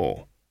that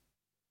for?"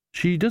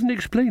 "She doesn't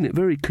explain it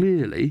very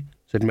clearly,"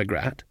 said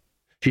Magrat.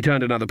 She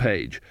turned another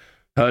page.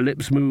 Her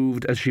lips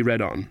moved as she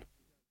read on.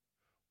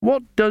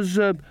 "What does,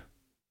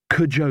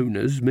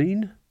 cajonas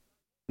mean?"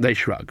 They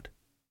shrugged.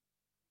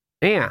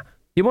 "Here,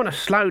 you want to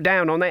slow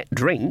down on that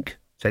drink?"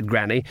 said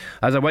Granny,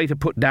 as a way to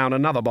put down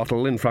another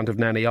bottle in front of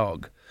Nanny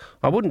Ogg.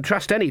 "I wouldn't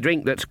trust any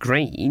drink that's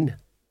green."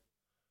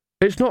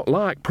 "It's not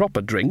like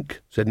proper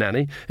drink," said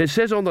Nanny. "It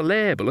says on the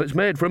label it's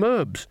made from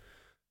herbs.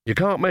 You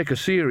can't make a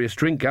serious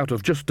drink out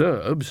of just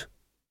herbs.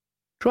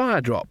 Try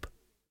a drop."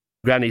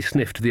 Granny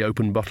sniffed the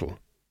open bottle.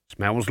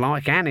 "Smells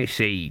like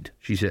aniseed,"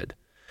 she said.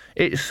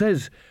 "It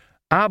says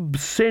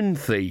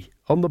absinthe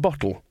on the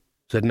bottle,"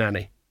 said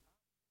Nanny.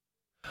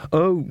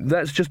 "Oh,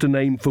 that's just a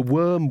name for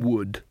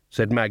wormwood,"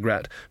 said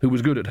Magrat, who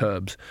was good at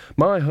herbs.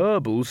 "My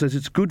herbal says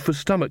it's good for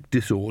stomach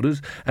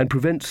disorders and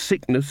prevents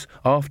sickness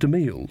after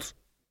meals."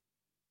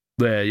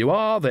 "There you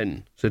are,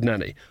 then," said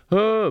Nanny.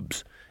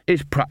 "Herbs.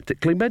 It's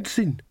practically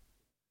medicine."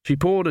 She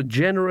poured a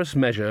generous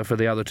measure for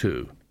the other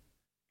two.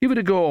 "Give it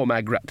a go,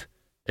 Magrat.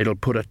 It'll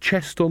put a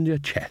chest on your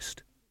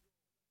chest."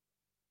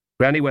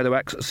 Granny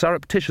Weatherwax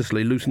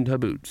surreptitiously loosened her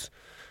boots.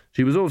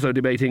 She was also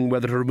debating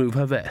whether to remove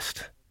her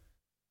vest.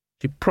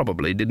 She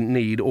probably didn't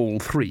need all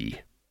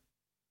three.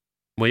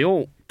 "We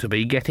ought to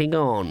be getting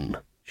on,"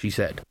 she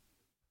said.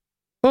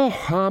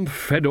 "Oh, I'm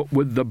fed up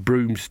with the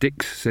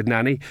broomsticks," said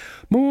Nanny.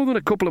 "More than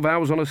a couple of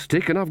hours on a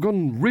stick and I've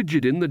gone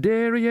rigid in the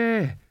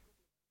derriere."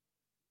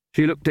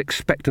 She looked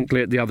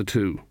expectantly at the other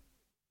two.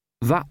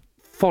 "That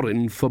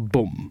foreign for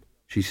bum,"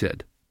 she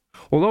said.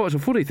 "Although it's a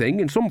funny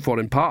thing, in some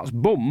foreign parts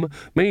bum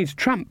means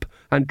tramp,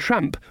 and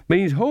tramp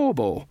means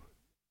hobo.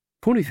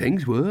 Funny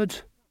things,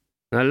 words."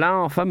 "A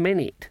laugh a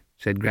minute,"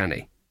 said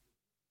Granny.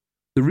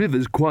 "The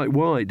river's quite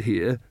wide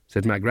here,"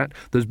 said Magrat.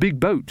 "There's big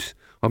boats.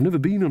 I've never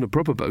been on a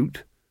proper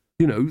boat.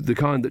 You know, the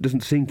kind that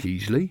doesn't sink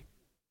easily."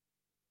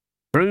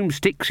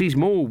 "Broomsticks is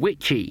more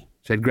witchy,"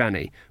 said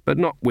Granny, but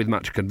not with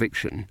much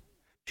conviction.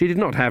 She did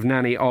not have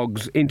Nanny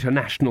Ogg's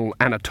international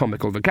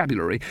anatomical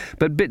vocabulary,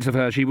 but bits of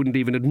her she wouldn't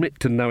even admit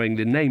to knowing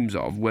the names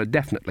of were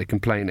definitely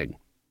complaining.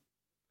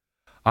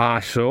 "I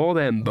saw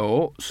them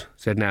boats,"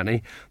 said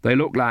Nanny. "They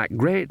look like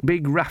great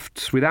big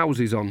rafts with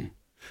houses on.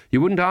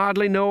 You wouldn't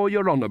hardly know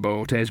you're on a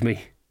boat, Esme.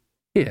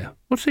 Here,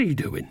 what's he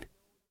doing?"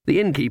 The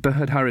innkeeper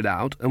had hurried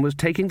out and was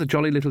taking the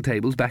jolly little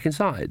tables back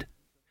inside.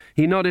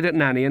 He nodded at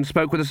Nanny and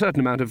spoke with a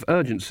certain amount of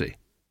urgency.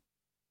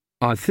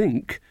 "I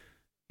think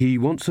he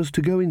wants us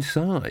to go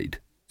inside,"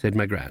 said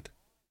Magrat.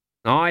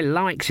 "I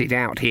likes it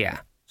out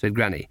here," said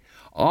Granny.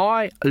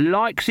 "I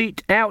likes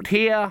it out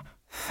here,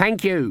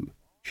 thank you,"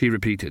 she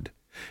repeated.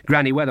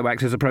 Granny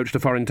Weatherwax's approach to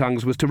foreign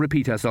tongues was to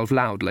repeat herself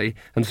loudly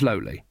and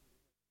slowly.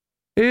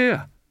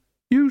 "Here,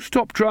 you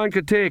stop trying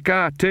to take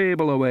our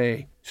table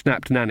away,"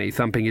 snapped Nanny,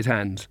 thumping his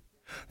hands.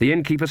 The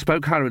innkeeper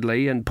spoke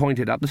hurriedly and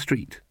pointed up the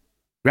street.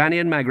 Granny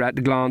and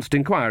Magrat glanced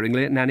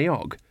inquiringly at Nanny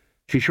Ogg.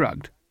 She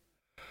shrugged.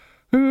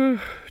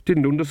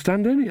 "Didn't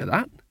understand any of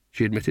that,"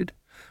 she admitted.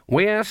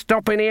 "We're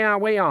stopping here,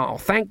 we are,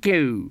 thank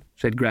you,"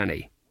 said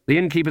Granny. The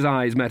innkeeper's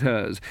eyes met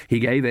hers. He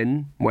gave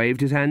in,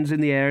 waved his hands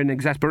in the air in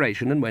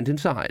exasperation, and went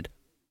inside.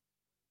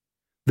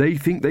 "They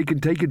think they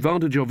can take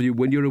advantage of you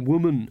when you're a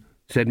woman,"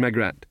 said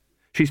Magrat.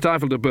 She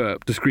stifled a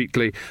burp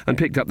discreetly and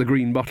picked up the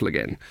green bottle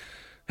again.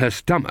 Her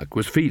stomach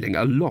was feeling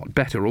a lot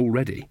better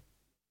already.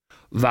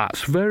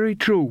 "That's very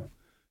true.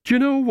 Do you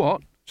know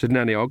what?" said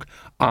Nanny Ogg.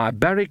 "I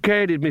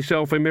barricaded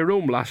myself in my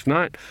room last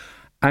night,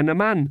 and the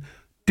man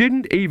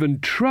didn't even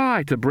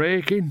try to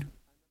break in."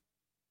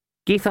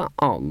 "Githa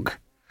Ogg,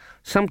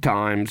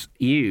 sometimes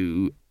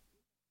you—"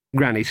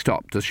 Granny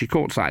stopped as she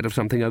caught sight of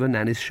something over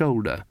Nanny's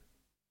shoulder.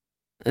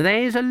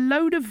 "There's a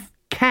load of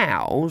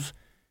cows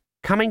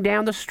coming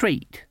down the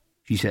street,"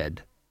 she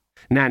said.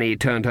 Nanny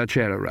turned her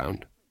chair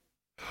around.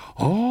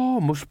 "Oh,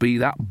 must be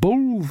that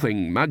bull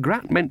thing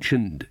Magrat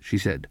mentioned," she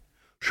said.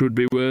 "Should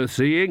be worth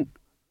seeing."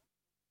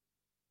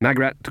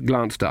 Magrat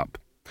glanced up.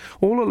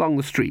 All along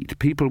the street,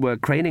 people were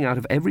craning out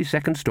of every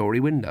second-story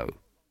window.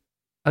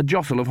 A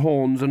jostle of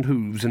horns and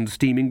hooves and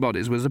steaming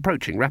bodies was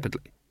approaching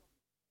rapidly.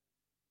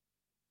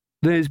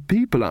 "There's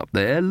people up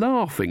there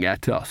laughing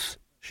at us,"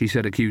 she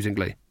said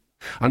accusingly.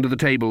 Under the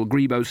table,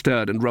 Grebo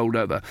stirred and rolled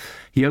over.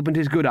 He opened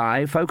his good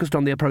eye, focused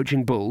on the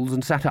approaching bulls,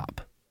 and sat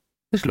up.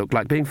 This looked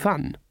like being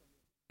fun.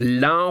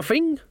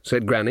 "Laughing?"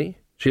 said Granny.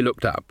 She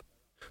looked up.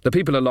 The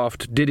people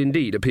aloft did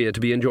indeed appear to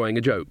be enjoying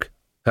a joke.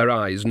 Her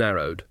eyes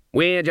narrowed.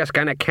 "We're just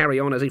going to carry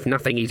on as if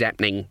nothing is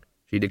happening,"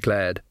 she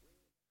declared.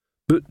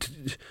 "But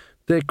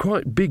they're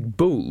quite big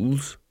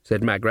bulls,"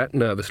 said Magrat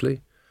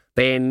nervously.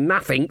 "They're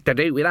nothing to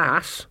do with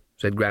us,"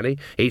 said Granny.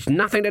 "It's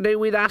nothing to do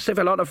with us if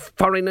a lot of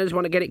foreigners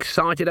want to get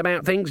excited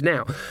about things.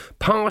 Now,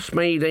 pass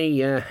me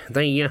the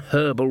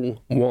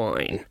herbal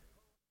wine."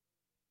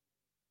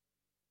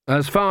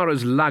 As far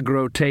as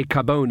Magrat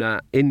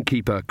Garlick,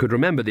 innkeeper, could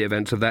remember the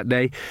events of that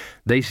day,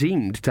 they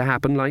seemed to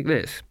happen like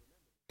this.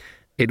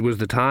 It was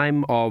the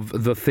time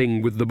of the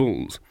thing with the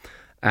bulls,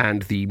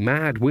 and the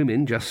mad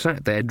women just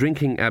sat there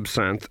drinking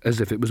absinthe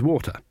as if it was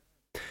water.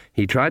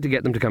 He tried to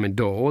get them to come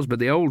indoors, but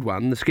the old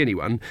one, the skinny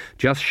one,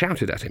 just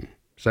shouted at him.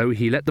 So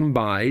he let them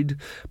bide,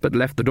 but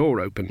left the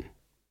door open.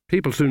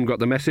 People soon got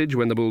the message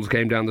when the bulls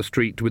came down the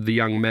street with the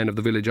young men of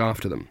the village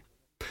after them.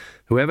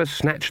 Whoever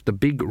snatched the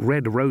big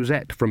red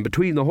rosette from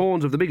between the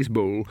horns of the biggest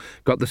bull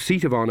got the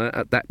seat of honour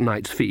at that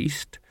night's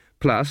feast.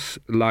 Plus,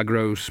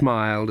 Magrat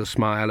smiled a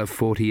smile of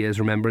 40 years'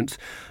 remembrance,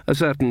 a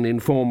certain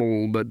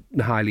informal but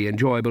highly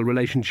enjoyable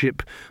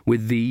relationship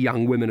with the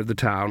young women of the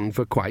town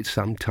for quite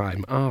some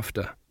time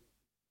after.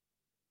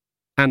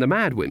 And the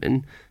mad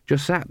women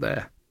just sat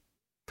there.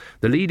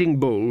 The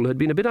leading bull had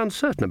been a bit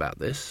uncertain about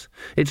this.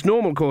 Its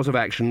normal course of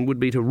action would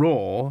be to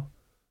roar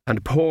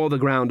and paw the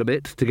ground a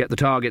bit to get the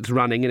targets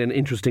running in an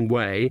interesting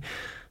way,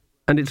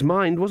 and its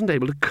mind wasn't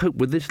able to cope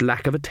with this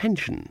lack of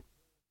attention.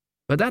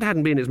 But that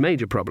hadn't been its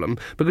major problem,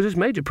 because its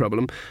major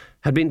problem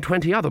had been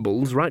 20 other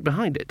bulls right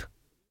behind it.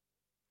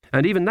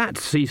 And even that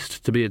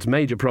ceased to be its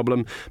major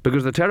problem,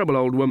 because the terrible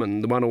old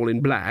woman, the one all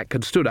in black,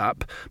 had stood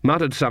up,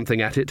 muttered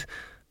something at it,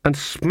 and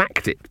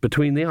smacked it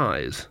between the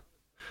eyes.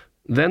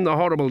 Then the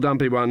horrible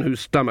dumpy one,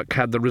 whose stomach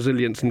had the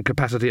resilience and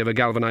capacity of a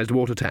galvanized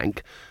water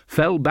tank,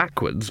 fell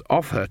backwards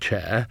off her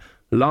chair,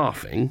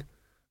 laughing,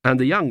 and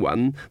the young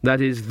one,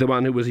 that is, the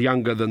one who was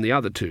younger than the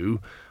other two,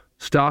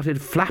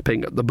 started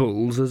flapping at the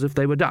bulls as if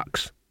they were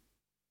ducks.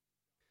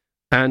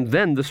 And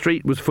then the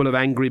street was full of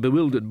angry,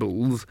 bewildered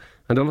bulls,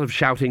 and a lot of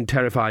shouting,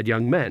 terrified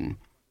young men.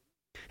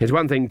 It's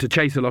one thing to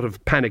chase a lot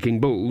of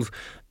panicking bulls,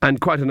 and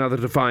quite another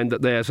to find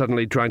that they're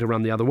suddenly trying to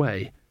run the other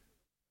way.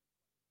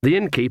 The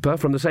innkeeper,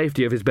 from the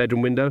safety of his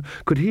bedroom window,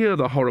 could hear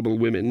the horrible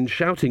women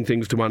shouting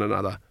things to one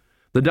another.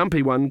 The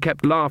dumpy one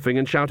kept laughing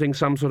and shouting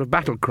some sort of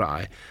battle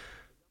cry.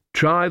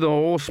 "Try the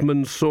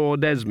horseman's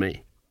sword,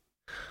 Esme."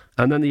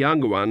 And then the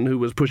younger one, who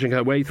was pushing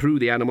her way through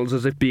the animals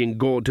as if being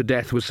gored to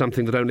death was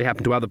something that only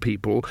happened to other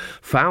people,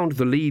 found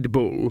the lead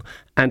bull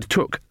and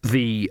took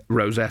the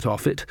rosette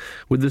off it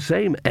with the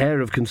same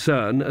air of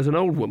concern as an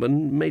old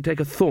woman may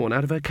take a thorn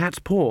out of her cat's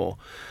paw.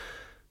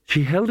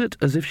 She held it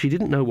as if she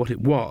didn't know what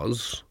it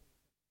was,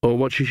 or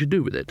what she should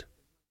do with it.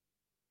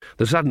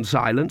 The sudden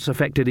silence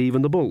affected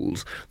even the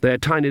bulls. Their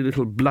tiny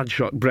little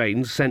bloodshot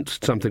brains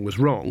sensed something was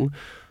wrong.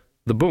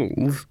 The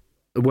bulls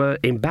were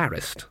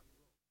embarrassed.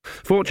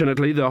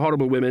 Fortunately, the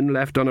horrible women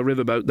left on a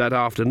riverboat that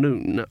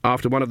afternoon,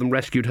 after one of them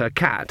rescued her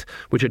cat,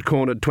 which had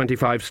cornered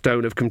 25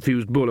 stone of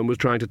confused bull and was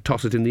trying to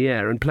toss it in the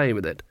air and play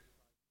with it.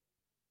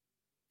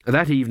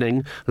 That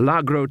evening,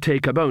 Magrat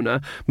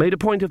Garlick made a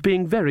point of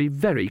being very,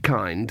 very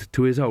kind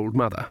to his old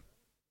mother.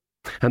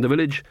 And the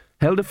village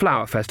held a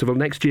flower festival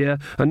next year,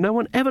 and no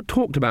one ever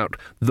talked about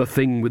the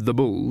thing with the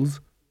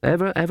bulls,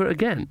 ever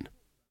again.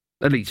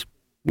 At least,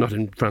 not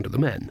in front of the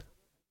men.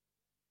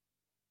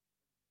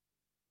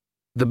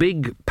 The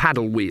big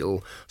paddle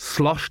wheel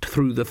sloshed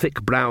through the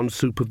thick brown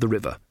soup of the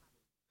river.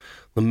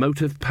 The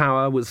motive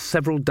power was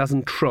several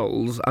dozen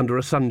trolls under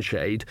a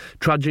sunshade,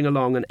 trudging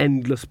along an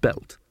endless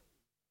belt.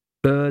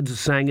 Birds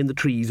sang in the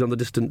trees on the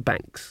distant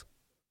banks.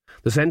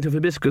 The scent of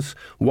hibiscus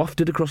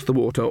wafted across the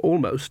water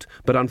almost,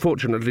 but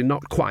unfortunately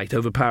not quite,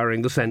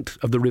 overpowering the scent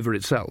of the river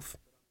itself.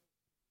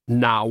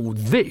 "Now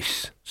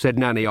this," said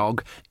Nanny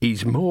Ogg,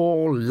 "is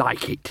more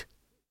like it."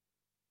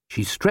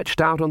 She stretched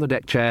out on the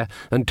deck chair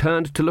and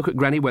turned to look at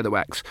Granny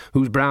Weatherwax,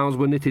 whose brows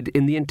were knitted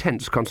in the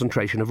intense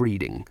concentration of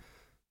reading.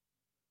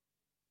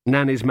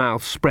 Nanny's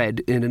mouth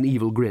spread in an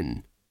evil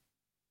grin.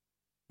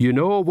 "You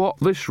know what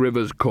this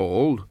river's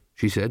called?"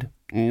 she said.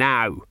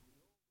 "No."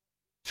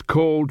 "It's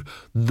called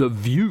the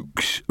Vieux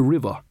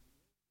River."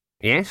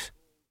 "Yes."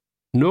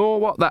 "Know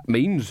what that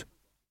means?"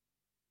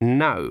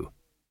 "No."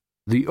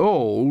 "The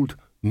old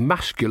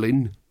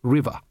masculine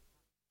river,"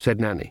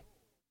 said Nanny.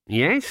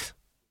 "Yes."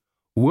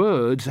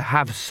 "Words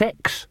have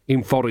sex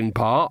in foreign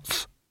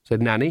parts," said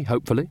Nanny,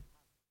 hopefully.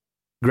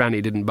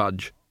 Granny didn't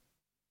budge.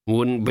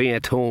 "Wouldn't be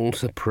at all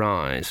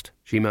surprised,"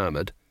 she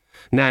murmured.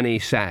 Nanny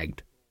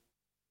sagged.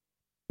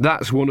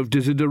 "That's one of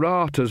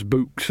Desiderata's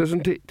books,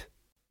 isn't it?"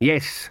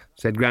 "Yes,"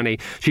 said Granny.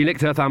 She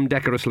licked her thumb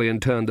decorously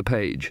and turned the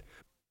page.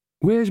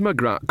 "Where's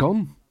Magrat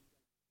gone?"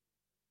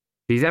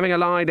 "She's having a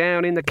lie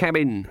down in the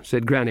cabin,"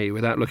 said Granny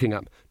without looking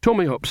up.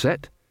 "Tommy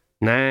upset?"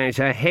 "No, it's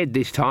her head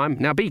this time.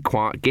 Now be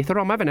quiet, Gither,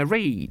 I'm having a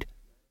read."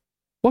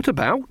 "What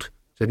about?"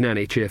 said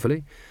Nanny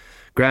cheerfully.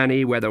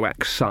 Granny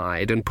Weatherwax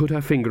sighed and put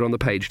her finger on the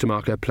page to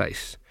mark her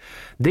place.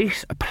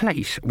 "This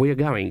place we're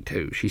going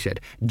to," she said.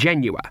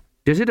 "Genua.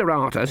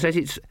 Desiderata says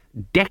it's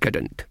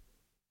decadent."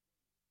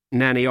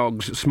 Nanny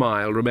Ogg's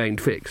smile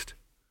remained fixed.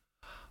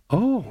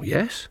 "Oh,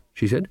 yes,"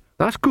 she said.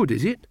 "That's good,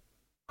 is it?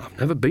 I've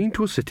never been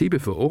to a city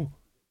before."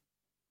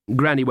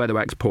 Granny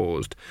Weatherwax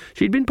paused.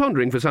 She'd been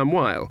pondering for some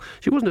while.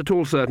 She wasn't at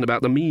all certain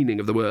about the meaning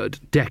of the word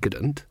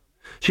decadent.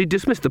 She'd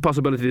dismissed the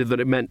possibility that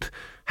it meant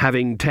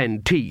having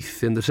 10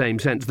 teeth, in the same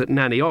sense that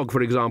Nanny Ogg,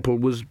 for example,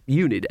 was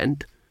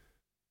unident.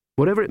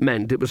 Whatever it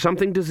meant, it was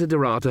something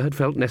Desiderata had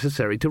felt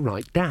necessary to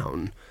write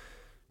down.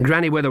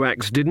 Granny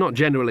Weatherwax did not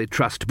generally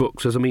trust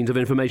books as a means of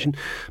information,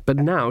 but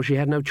now she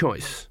had no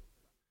choice.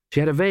 She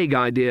had a vague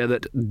idea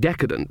that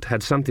decadent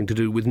had something to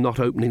do with not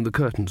opening the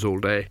curtains all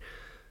day.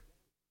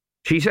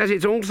 "She says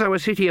it's also a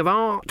city of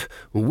art,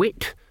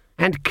 wit,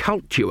 and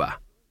culture,"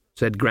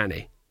 said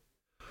Granny.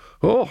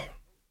 "Oh,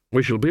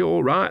 we shall be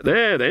all right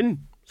there,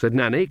 then," said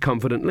Nanny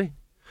confidently.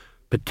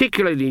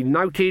 "Particularly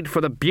noted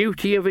for the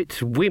beauty of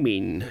its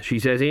women," she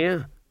says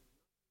here.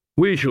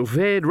 "We shall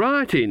fade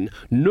right in,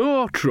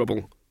 no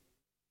trouble."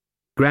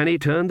 Granny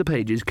turned the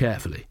pages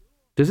carefully.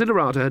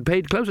 Desiderata had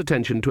paid close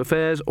attention to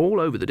affairs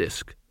all over the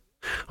disc.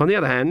 On the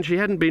other hand, she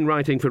hadn't been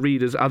writing for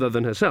readers other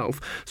than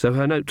herself, so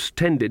her notes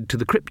tended to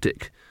the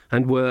cryptic,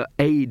 and were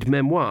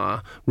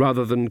aide-memoire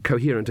rather than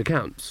coherent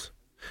accounts.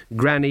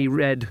 Granny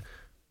read,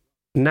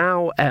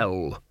 "Now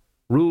L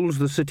rules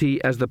the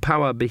city as the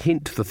power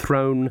behint the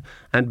throne,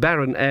 and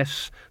Baron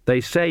S,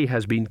 they say,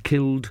 has been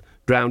killed,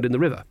 drowned in the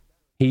river.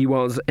 He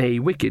was a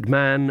wicked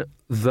man,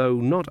 though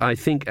not, I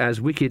think, as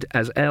wicked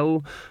as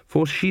L,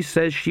 for she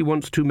says she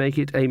wants to make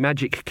it a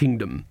magic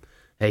kingdom,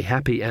 a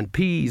happy and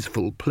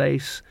peaceful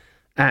place,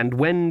 and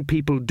when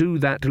people do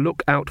that,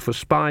 look out for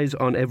spies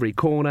on every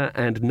corner,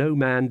 and no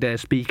man dare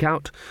speak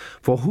out,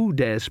 for who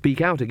dares speak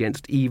out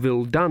against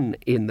evil done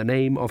in the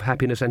name of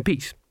happiness and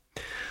peace?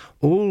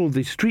 All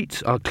the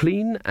streets are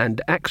clean,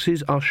 and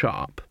axes are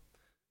sharp.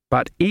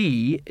 But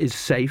E is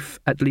safe,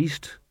 at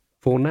least,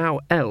 for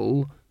now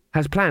L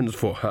has plans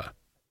for her.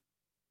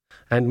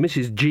 And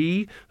Mrs.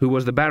 G, who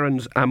was the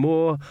Baron's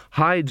amour,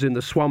 hides in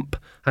the swamp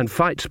and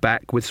fights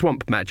back with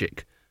swamp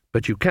magic.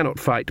 But you cannot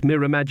fight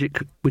mirror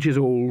magic, which is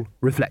all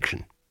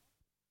reflection."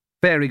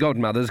 Fairy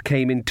godmothers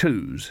came in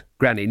twos,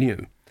 Granny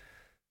knew.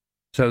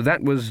 So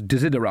that was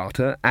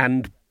Desiderata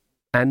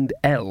and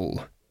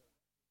L.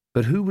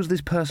 But who was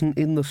this person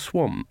in the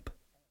swamp?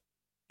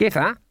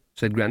 "Gither,"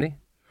 said Granny.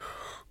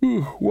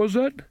 "Was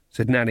that?"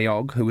 said Nanny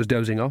Ogg, who was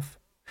dozing off.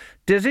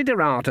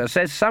 "Desiderata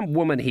says some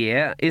woman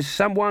here is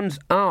someone's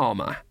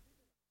armour."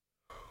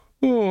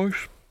 "Oh,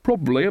 it's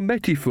probably a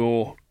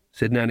metaphor,"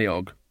 said Nanny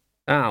Ogg.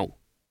 "Oh,"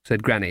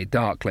 said Granny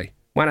darkly.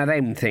 "One of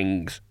them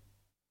things."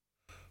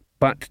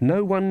 "But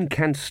no one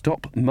can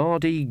stop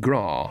Mardi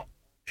Gras,"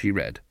 she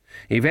read.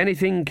 "If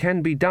anything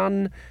can be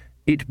done,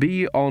 it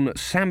be on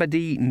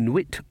Samedi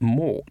Nuit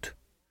Mort,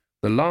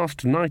 the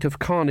last night of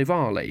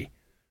Carnivale,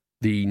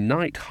 the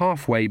night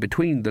halfway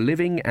between the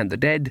living and the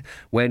dead,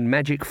 when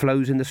magic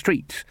flows in the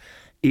streets.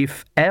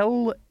 If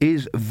L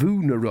is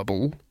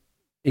vulnerable,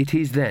 it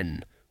is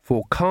then,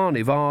 for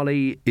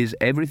Carnivale is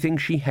everything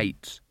she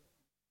hates."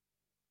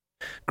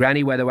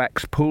 Granny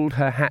Weatherwax pulled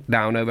her hat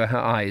down over her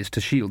eyes to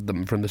shield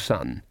them from the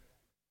sun.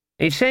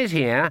 "It says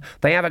here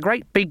they have a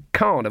great big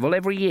carnival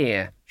every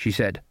year," she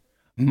said.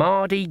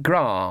 "Mardi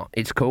Gras,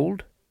 it's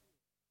called."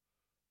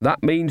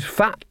 "That means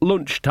fat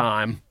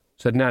lunchtime,"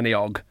 said Nanny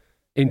Ogg,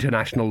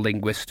 international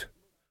linguist.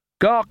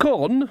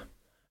 "Garcon,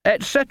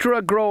 et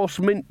cetera grosse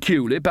mint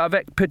tulip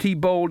avec petit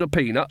bol de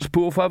peanuts,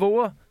 pour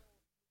favor."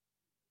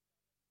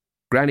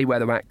 Granny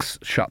Weatherwax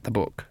shut the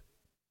book.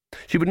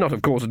 She would not,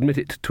 of course, admit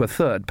it to a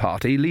third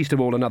party, least of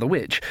all another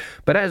witch,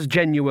 but as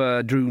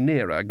Genua drew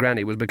nearer,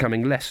 Granny was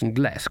becoming less and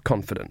less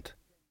confident.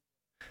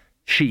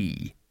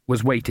 She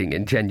was waiting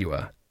in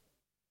Genua,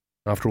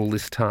 after all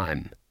this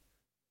time,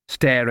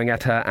 staring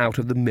at her out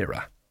of the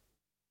mirror,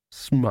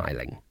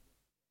 smiling.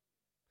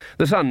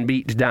 The sun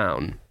beat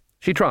down.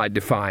 She tried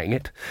defying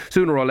it.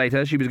 Sooner or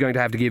later she was going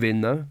to have to give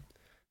in, though.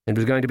 It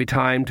was going to be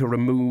time to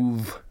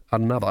remove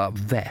another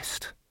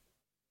vest.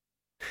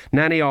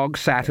 Nanny Ogg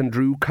sat and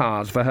drew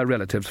cards for her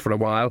relatives for a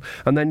while,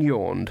 and then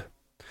yawned.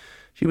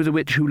 She was a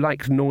witch who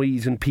liked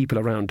noise and people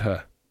around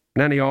her.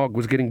 Nanny Ogg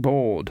was getting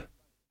bored.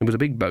 It was a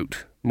big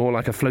boat, more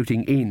like a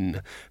floating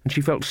inn, and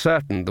she felt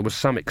certain there was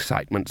some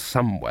excitement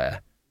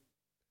somewhere.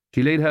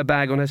 She laid her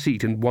bag on her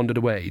seat and wandered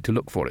away to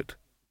look for it.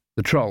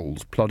 The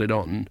trolls plodded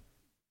on.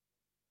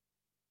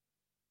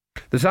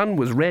 The sun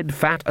was red,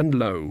 fat, and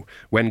low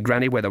when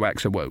Granny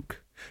Weatherwax awoke.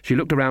 She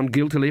looked around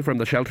guiltily from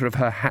the shelter of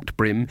her hat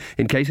brim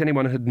in case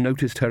anyone had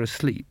noticed her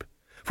asleep.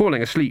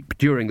 Falling asleep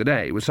during the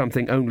day was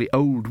something only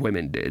old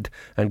women did,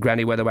 and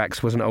Granny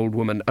Weatherwax was an old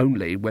woman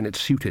only when it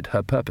suited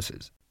her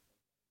purposes.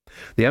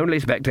 The only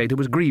spectator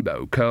was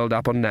Grebo, curled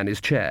up on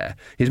Nanny's chair.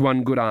 His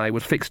one good eye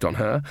was fixed on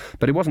her,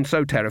 but it wasn't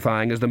so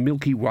terrifying as the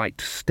milky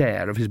white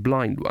stare of his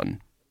blind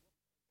one.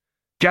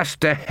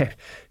 "Just,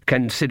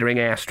 considering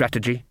our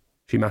strategy,"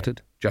 she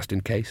muttered, just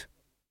in case.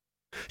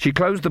 She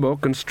closed the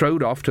book and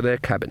strode off to their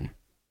cabin.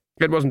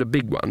 It wasn't a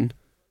big one.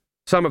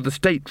 Some of the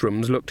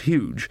staterooms looked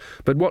huge,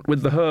 but what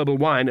with the herbal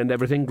wine and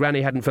everything,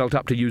 Granny hadn't felt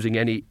up to using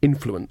any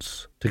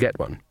influence to get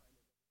one.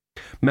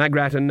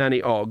 Magrat and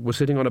Nanny Ogg were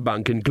sitting on a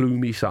bunk in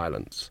gloomy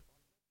silence.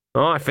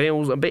 "I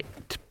feels a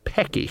bit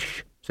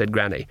peckish," said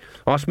Granny.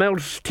 "I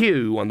smelled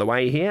stew on the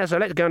way here, so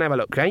let's go and have a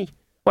look, eh?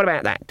 What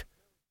about that?"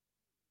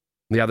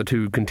 The other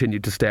two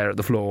continued to stare at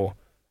the floor.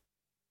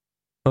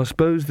 "I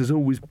suppose there's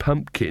always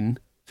pumpkin,"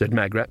 said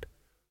Magrat.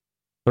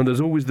 "And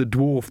there's always the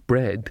dwarf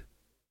bread."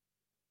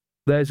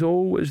 "There's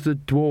always the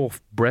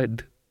dwarf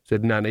bread,"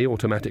 said Nanny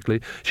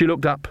automatically. She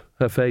looked up,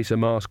 her face a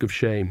mask of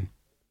shame.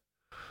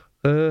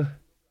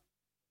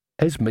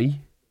 Esme,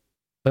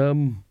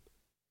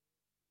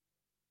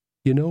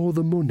 you know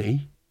the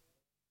money?"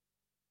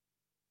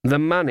 "The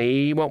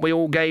money what we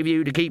all gave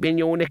you to keep in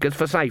your knickers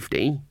for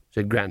safety?"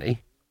 said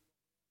Granny.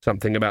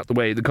 Something about the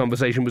way the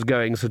conversation was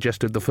going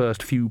suggested the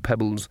first few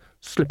pebbles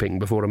slipping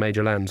before a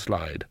major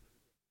landslide.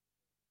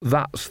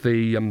 "That's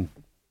the,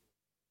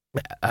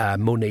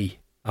 money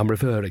I'm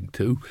referring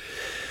to."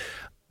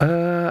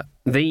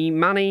 The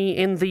money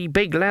in the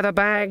big leather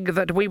bag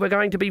that we were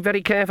going to be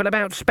very careful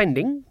about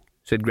spending?"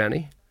 said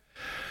Granny.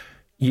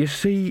 "You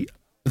see,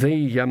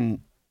 the,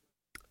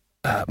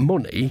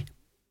 money—"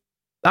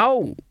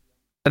 "Oh,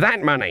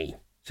 that money,"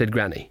 said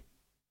Granny.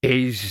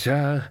 "Is,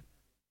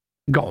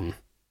 gone,"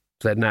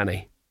 said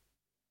Nanny.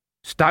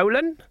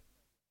 "Stolen?"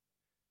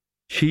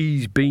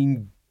 "She's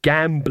been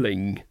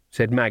gambling,"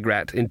 said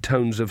Magrat in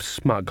tones of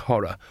smug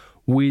horror,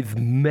 "with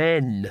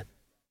men."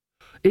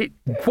 "It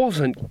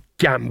wasn't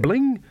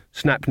gambling,"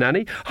 snapped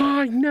Nanny.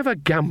 "I never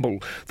gamble.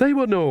 They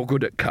were no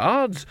good at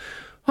cards.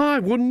 I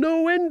won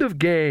no end of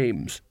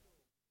games."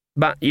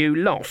 "But you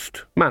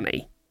lost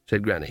money,"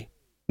 said Granny.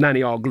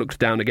 Nanny Ogg looked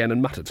down again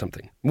and muttered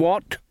something.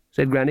 "What?"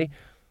 said Granny.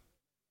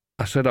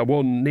 "I said I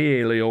won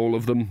nearly all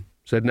of them,"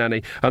 said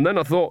Nanny. "And then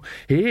I thought,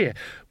 here,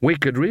 we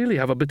could really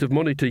have a bit of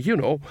money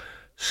to,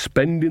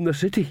 spend in the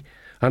city.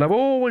 And I've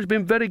always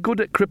been very good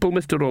at cripple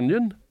Mr.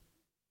 Onion."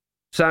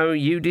 "So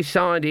you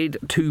decided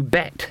to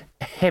bet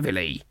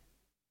heavily?"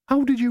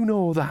 "How did you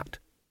know that?"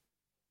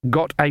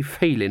 "Got a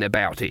feeling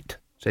about it,"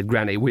 said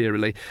Granny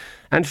wearily.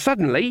 "And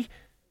suddenly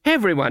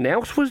everyone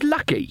else was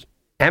lucky.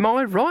 Am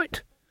I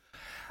right?"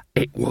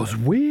 "It was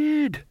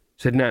weird,"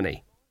 said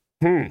Nanny.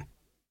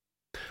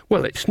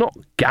 "Well, it's not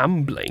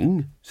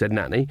gambling," said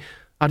Nanny.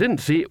 "I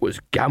didn't see it was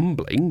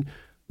gambling.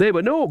 They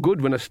were no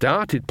good when I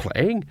started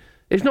playing.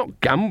 It's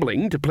not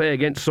gambling to play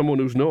against someone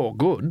who's no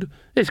good.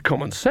 It's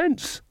common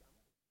sense."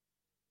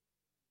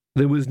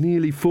 "There was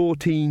nearly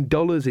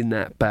 $14 in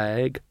that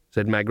bag,"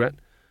 said Magrat,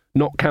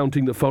 "not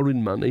counting the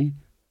foreign money."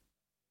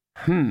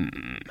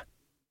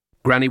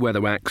 Granny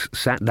Weatherwax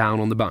sat down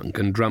on the bunk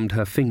and drummed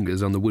her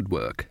fingers on the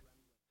woodwork.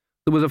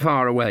 There was a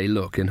far-away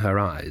look in her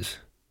eyes.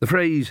 The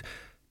phrase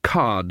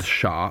 "card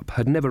sharp"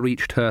 had never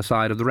reached her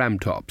side of the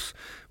ramtops,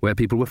 where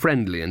people were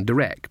friendly and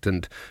direct,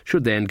 and,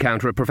 should they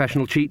encounter a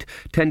professional cheat,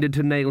 tended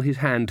to nail his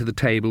hand to the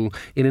table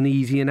in an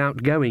easy and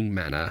outgoing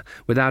manner,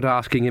 without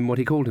asking him what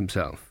he called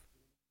himself.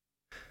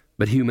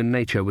 But human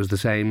nature was the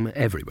same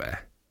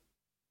everywhere.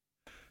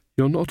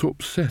 "You're not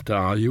upset,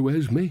 are you,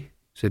 Esme?"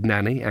 said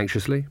Nanny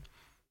anxiously.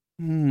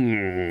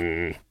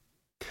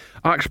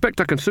 "I expect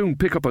I can soon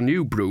pick up a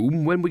new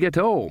broom when we get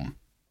home."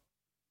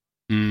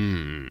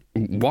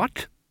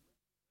 What?"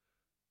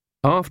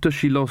 "After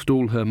she lost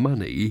all her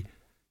money,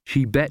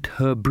 she bet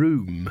her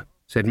broom,"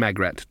 said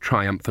Magrat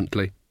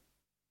triumphantly.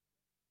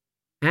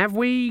 "Have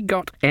we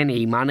got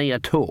any money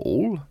at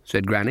all?"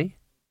 said Granny.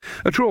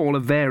 A trawl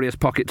of various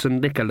pockets and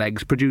knicker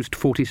legs produced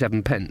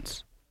 47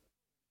 pence.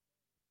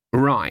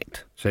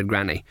 "Right," said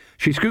Granny.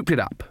 She scooped it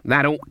up.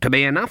 "That ought to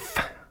be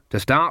enough. To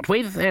start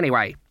with,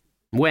 anyway.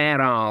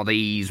 Where are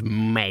these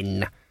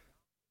men?"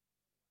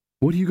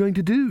 "What are you going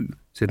to do?"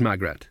 said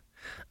Magrat.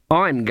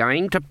 "I'm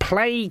going to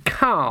play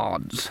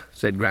cards,"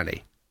 said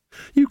Granny.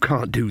 "You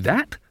can't do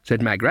that,"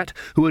 said Magrat,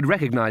 who had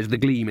recognised the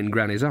gleam in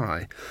Granny's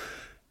eye.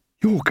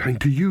 "You're going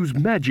to use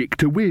magic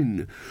to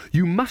win.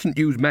 You mustn't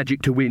use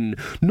magic to win,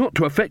 not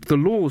to affect the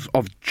laws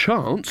of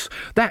chance.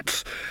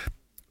 That's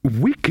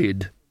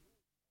wicked."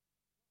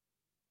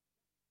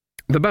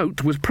 The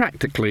boat was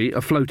practically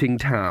a floating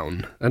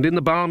town, and in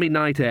the balmy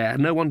night air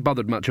no one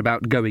bothered much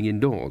about going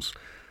indoors.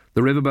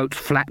 The riverboat's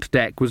flat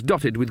deck was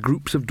dotted with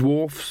groups of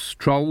dwarfs,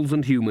 trolls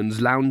and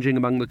humans lounging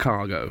among the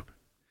cargo.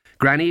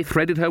 Granny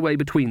threaded her way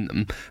between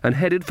them and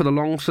headed for the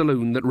long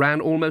saloon that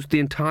ran almost the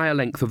entire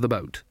length of the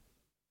boat.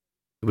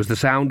 There was the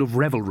sound of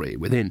revelry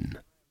within.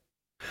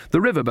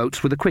 The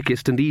riverboats were the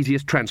quickest and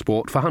easiest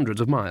transport for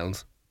hundreds of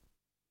miles.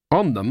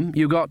 On them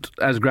you got,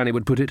 as Granny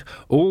would put it,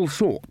 all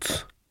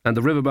sorts. and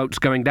the riverboats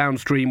going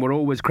downstream were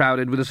always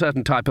crowded with a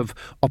certain type of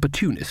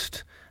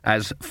opportunist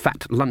as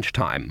fat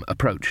lunchtime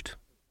approached.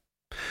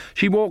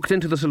 She walked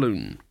into the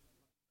saloon.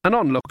 An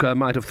onlooker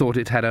might have thought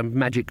it had a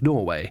magic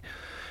doorway.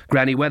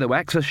 Granny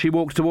Weatherwax, as she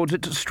walked towards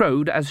it,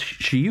 strode as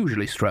she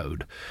usually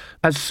strode.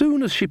 As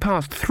soon as she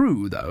passed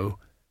through, though,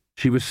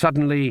 she was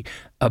suddenly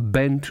a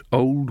bent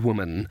old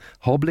woman,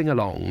 hobbling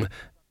along,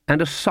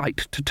 and a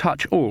sight to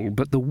touch all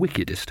but the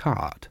wickedest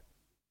heart.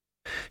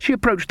 She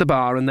approached the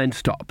bar and then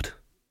stopped.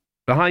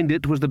 Behind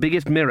it was the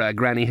biggest mirror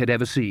Granny had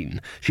ever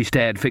seen. She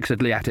stared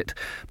fixedly at it,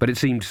 but it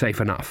seemed safe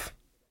enough.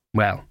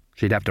 Well,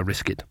 she'd have to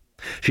risk it.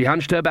 She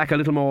hunched her back a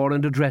little more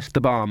and addressed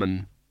the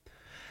barman.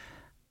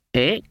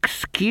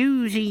 "Excusez-moi,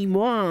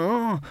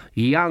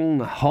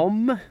 young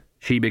hom,"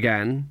 she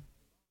began.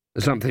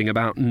 Something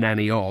about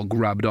Nanny Ogg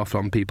rubbed off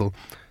on people.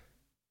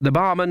 The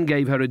barman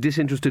gave her a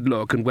disinterested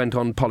look and went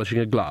on polishing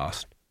a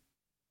glass.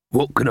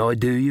 "What can I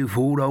do you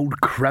for, old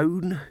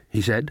crone?"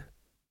 he said.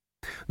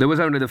 There was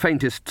only the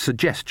faintest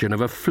suggestion of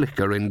a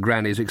flicker in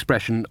Granny's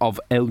expression of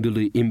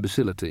elderly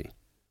imbecility.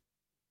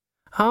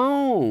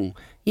 "Oh,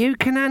 you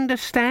can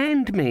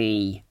understand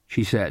me,"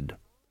 she said.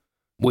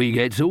 "We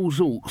gets all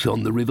sorts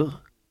on the river,"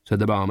 said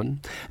the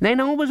barman. "Then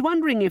I was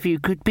wondering if you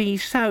could be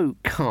so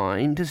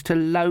kind as to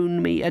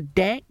loan me a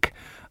deck.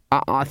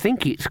 I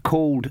think it's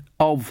called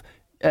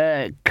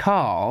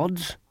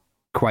cards,"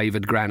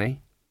 quavered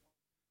Granny.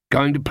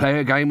 "Going to play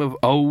a game of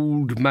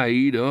old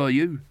maid, are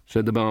you?"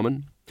 said the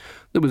barman.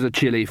 There was a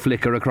chilly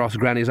flicker across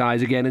Granny's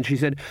eyes again, and she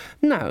said,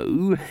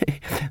 "No,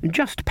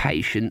 just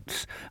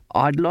patience.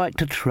 I'd like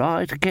to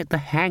try to get the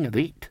hang of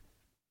it."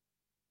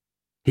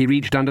 He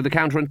reached under the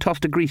counter and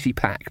tossed a greasy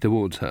pack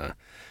towards her.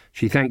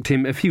 She thanked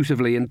him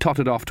effusively and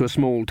tottered off to a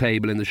small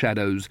table in the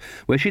shadows,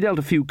 where she dealt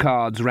a few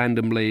cards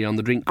randomly on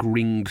the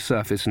drink-ringed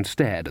surface and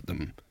stared at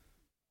them.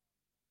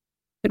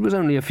 It was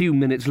only a few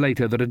minutes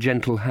later that a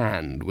gentle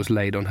hand was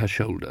laid on her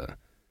shoulder.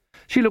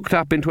 She looked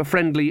up into a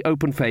friendly,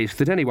 open face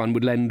that anyone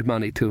would lend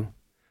money to.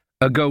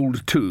 A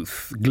gold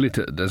tooth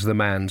glittered as the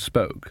man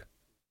spoke.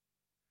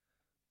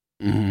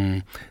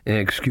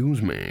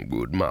 "Excuse me,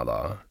 good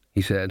mother,"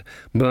 he said,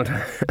 "but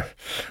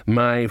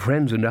my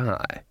friends and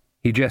I,"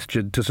 he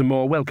gestured to some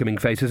more welcoming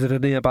faces at a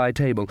nearby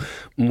table,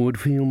 "would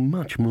feel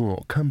much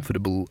more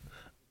comfortable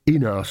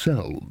in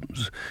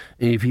ourselves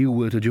if you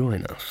were to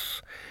join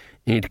us.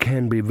 It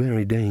can be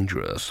very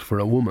dangerous for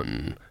a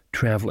woman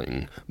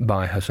travelling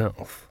by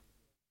herself."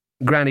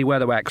 Granny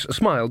Weatherwax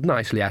smiled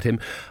nicely at him,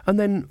 and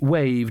then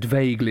waved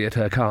vaguely at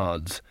her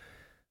cards.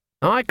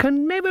 "I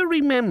can never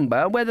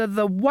remember whether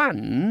the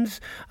ones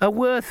are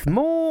worth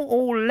more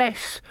or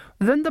less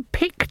than the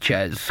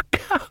pictures.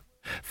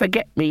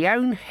 Forget me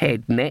own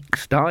head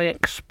next, I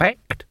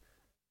expect."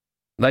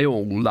 They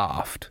all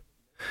laughed.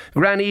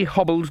 Granny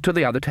hobbled to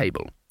the other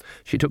table.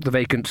 She took the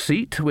vacant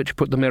seat, which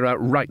put the mirror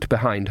right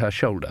behind her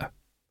shoulder.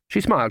 She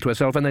smiled to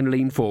herself and then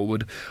leaned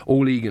forward,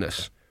 all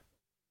eagerness.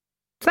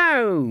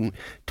 "So,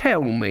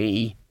 tell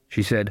me,"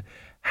 she said,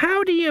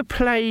 "how do you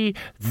play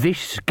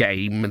this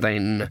game,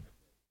 then?"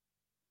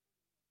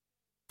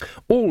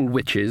 All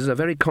witches are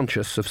very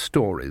conscious of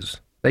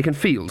stories. They can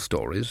feel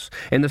stories,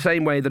 in the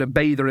same way that a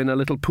bather in a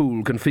little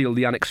pool can feel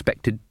the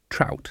unexpected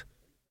trout.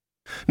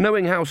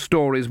 Knowing how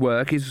stories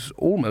work is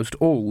almost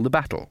all the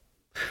battle.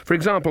 For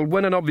example,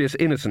 when an obvious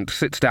innocent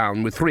sits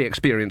down with 3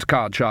 experienced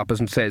card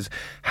sharpers and says,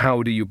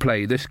 "How do you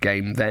play this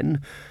game,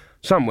 then?"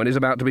 someone is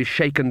about to be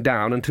shaken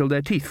down until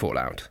their teeth fall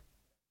out.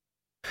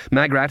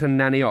 Magrat and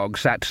Nanny Ogg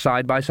sat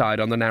side by side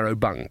on the narrow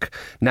bunk.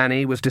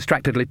 Nanny was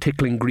distractedly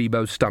tickling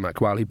Grebo's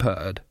stomach while he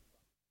purred.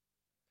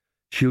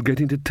 "She'll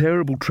get into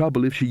terrible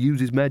trouble if she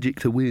uses magic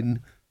to win,"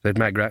 said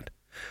Magrat.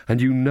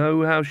 "And you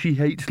know how she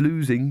hates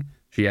losing,"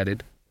 she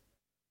added.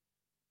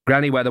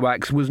 Granny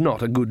Weatherwax was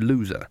not a good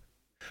loser.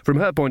 From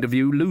her point of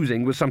view,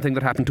 losing was something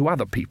that happened to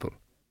other people.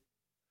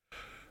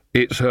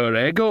 "It's her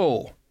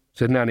ego,"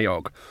 said Nanny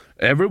Ogg.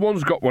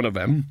 "Everyone's got one of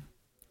them.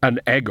 An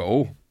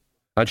ego.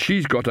 And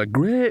she's got a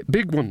great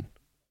big one.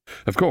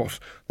 Of course,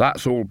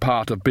 that's all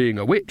part of being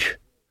a witch,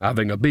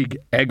 having a big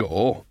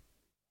ego."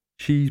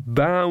 "She's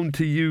bound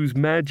to use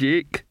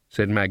magic,"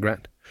 said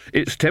Magrat.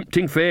 "It's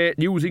tempting fate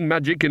using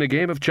magic in a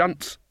game of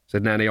chance,"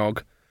 said Nanny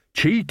Ogg.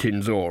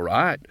 "Cheating's all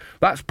right.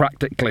 That's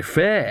practically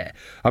fair.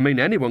 I mean,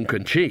 anyone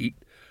can cheat.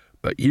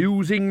 But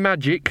using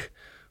magic,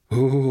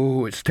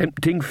 oh, it's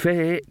tempting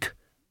fate."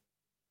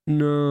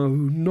 "No,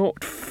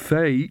 not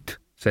fate,"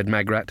 said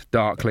Magrat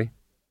darkly.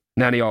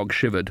 Nanny Ogg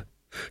shivered.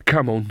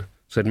 "Come on,"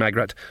 said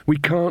Magrat. "We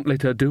can't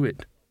let her do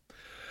it."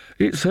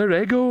 "It's her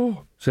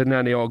ego," said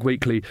Nanny Ogg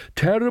weakly.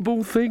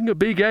 "Terrible thing, a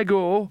big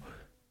ego."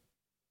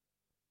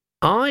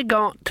 "I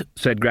got,"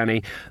 said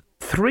Granny,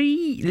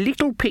 3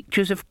 little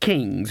pictures of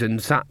kings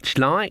and such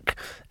like,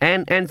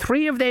 and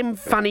 3 of them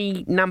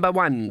funny number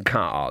 1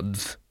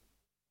 cards."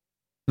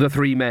 The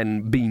 3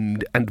 men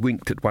beamed and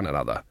winked at one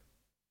another.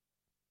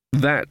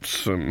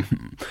 "That's,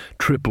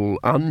 triple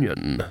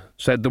onion,"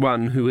 said the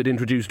one who had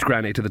introduced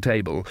Granny to the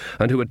table,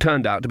 and who had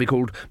turned out to be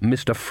called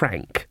Mr.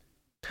 Frank.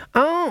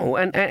 "Oh,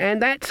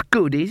 and that's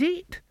good, is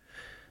it?"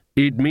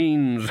 "It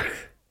means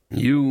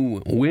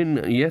You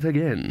win yet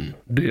again,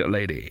 dear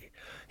lady.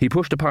 He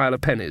pushed a pile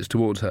of pennies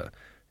towards her.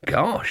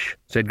 Gosh,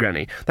 said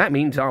Granny, that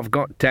means I've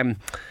got,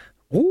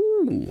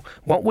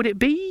 what would it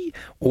be?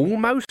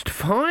 Almost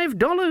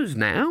 $5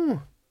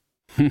 now.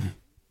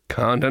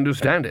 Can't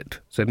understand it,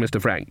 said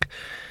Mr. Frank.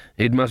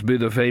 It must be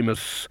the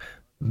famous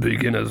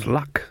beginner's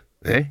luck,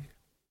 eh?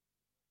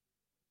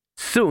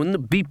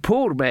 Soon be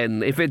poor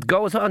men if it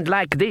goes on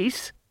like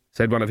this,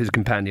 said one of his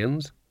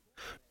companions.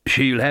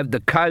 She'll have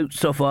the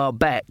coats off our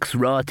backs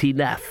right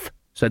enough,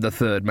 said the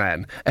third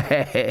man.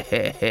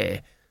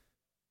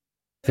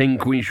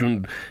 Think we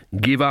should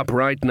give up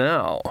right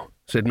now,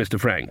 said Mr.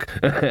 Frank.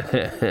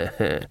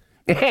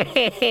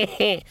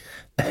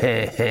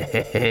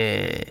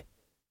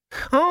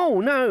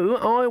 Oh, no,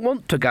 I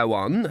want to go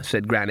on,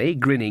 said Granny,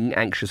 grinning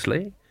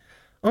anxiously.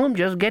 I'm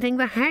just getting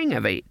the hang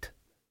of it.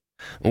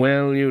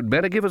 Well, you'd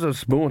better give us a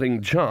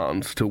sporting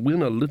chance to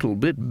win a little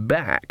bit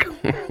back,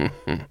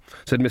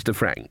 said Mr.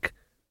 Frank.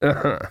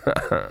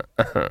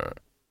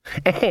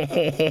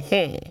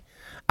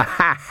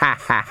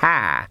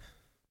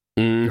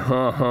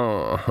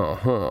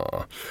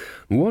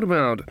 What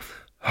about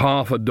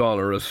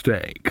 $50 a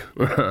stake?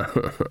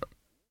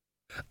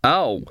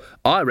 Oh,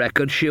 I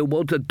reckon she'll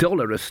want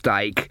 $1 a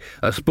stake,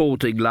 a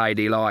sporting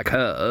lady like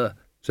her,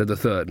 said the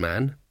third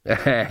man.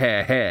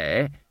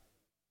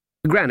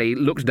 Granny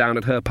looked down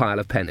at her pile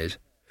of pennies.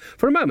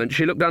 For a moment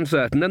she looked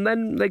uncertain, and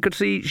then they could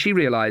see she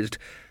realised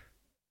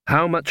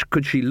how much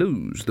could she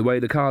lose the way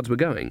the cards were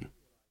going.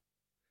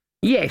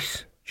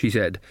 Yes, she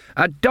said,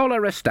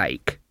 $1 a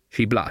stake.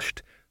 She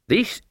blushed.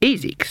 This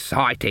is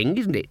exciting,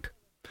 isn't it?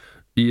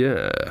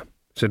 Yeah,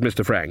 said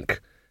Mr. Frank.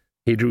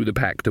 He drew the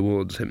pack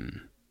towards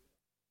him.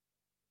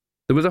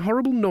 There was a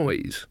horrible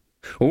noise.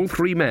 All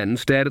three men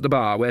stared at the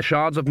bar where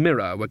shards of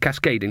mirror were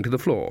cascading to the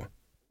floor.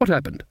 What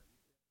happened?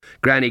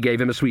 Granny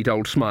gave him a sweet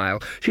old smile.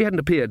 She hadn't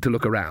appeared to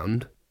look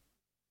around.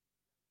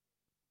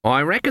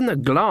 I reckon the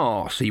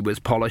glass he was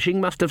polishing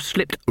must have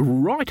slipped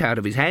right out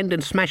of his hand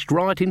and smashed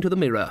right into the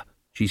mirror,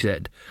 she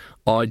said.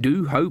 I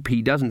do hope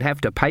he doesn't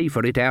have to pay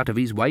for it out of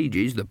his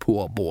wages, the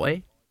poor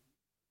boy.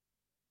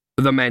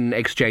 The men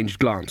exchanged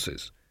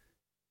glances.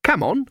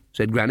 Come on,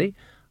 said Granny.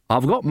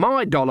 I've got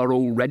my dollar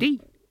all ready.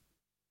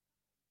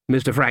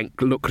 Mr.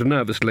 Frank looked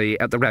nervously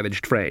at the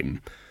ravaged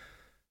frame.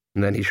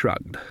 And then he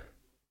shrugged.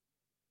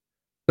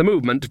 The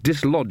movement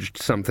dislodged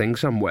something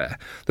somewhere.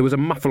 There was a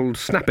muffled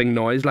snapping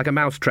noise like a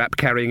mousetrap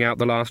carrying out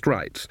the last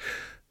rites.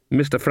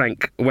 Mr.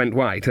 Frank went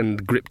white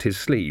and gripped his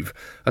sleeve.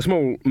 A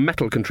small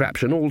metal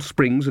contraption, all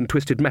springs and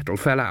twisted metal,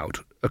 fell out.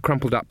 A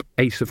crumpled-up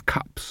ace of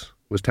cups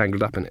was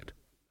tangled up in it.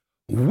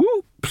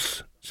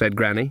 "Whoops!" said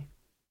Granny.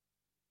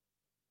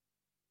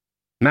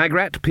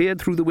 Magrat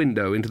peered through the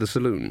window into the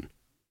saloon.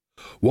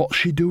 "What's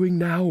she doing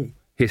now?"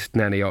 hissed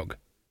Nanny Ogg.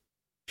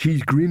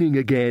 "She's grinning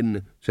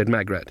again," said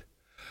Magrat.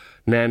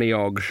 Nanny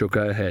Ogg shook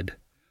her head.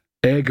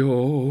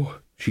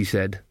 "Ego," she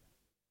said.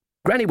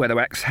 Granny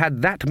Weatherwax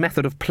had that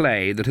method of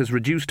play that has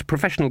reduced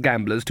professional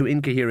gamblers to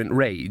incoherent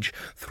rage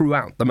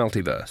throughout the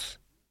multiverse.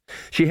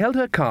 She held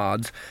her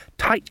cards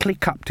tightly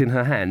cupped in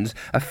her hands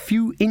a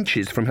few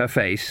inches from her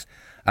face,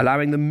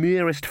 allowing the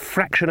merest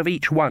fraction of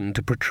each one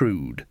to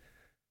protrude.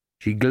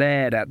 She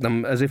glared at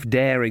them as if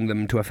daring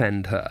them to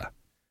offend her,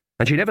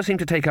 and she never seemed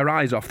to take her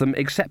eyes off them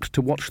except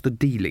to watch the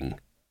dealing.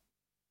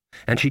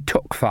 And she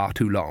took far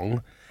too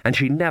long, and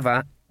she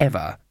never,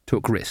 ever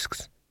took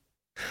risks.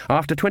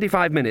 After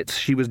 25 minutes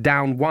she was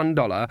down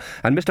 $1,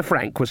 and Mr.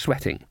 Frank was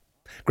sweating.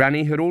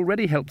 Granny had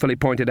already helpfully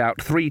pointed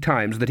out 3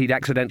 times that he'd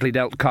accidentally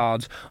dealt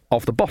cards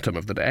off the bottom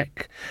of the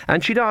deck,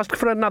 and she'd asked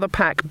for another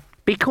pack,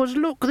 because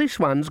look, this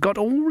one's got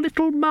all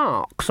little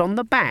marks on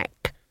the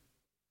back.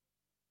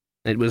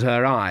 It was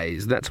her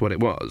eyes, that's what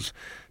it was.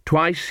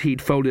 Twice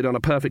he'd folded on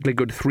a perfectly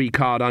good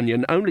 3-card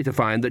onion, only to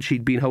find that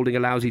she'd been holding a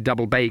lousy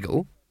double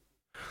bagel.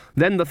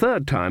 Then the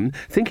third time,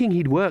 thinking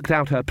he'd worked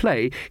out her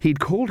play, he'd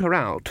called her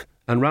out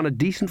and run a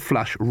decent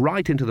flush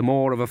right into the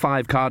maw of a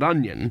 5-card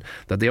onion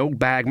that the old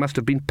bag must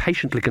have been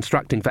patiently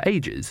constructing for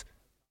ages.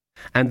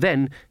 And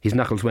then his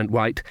knuckles went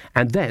white,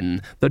 and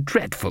then the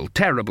dreadful,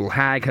 terrible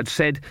hag had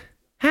said,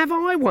 "Have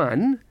I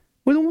won?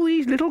 With all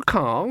these little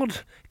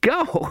cards?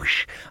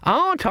 Gosh,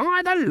 aren't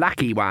I the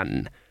lucky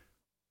one?"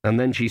 And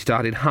then she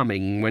started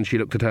humming when she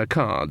looked at her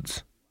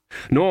cards.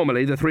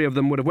 Normally the 3 of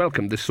them would have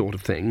welcomed this sort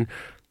of thing.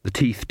 The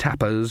teeth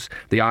tappers,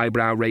 the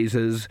eyebrow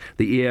raisers,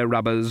 the ear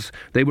rubbers,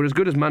 they were as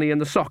good as money in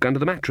the sock under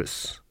the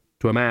mattress,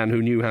 to a man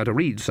who knew how to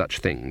read such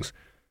things.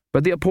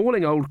 But the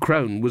appalling old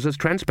crone was as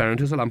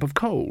transparent as a lump of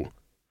coal,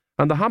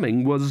 and the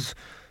humming was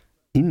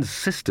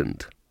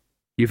insistent.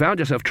 You found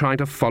yourself trying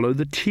to follow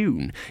the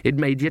tune. It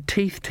made your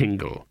teeth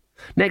tingle.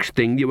 Next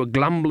thing, you were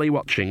glumly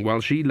watching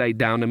while she laid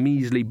down a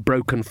measly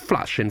broken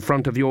flush in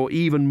front of your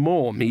even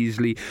more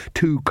measly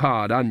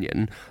 2-card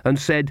onion and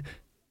said,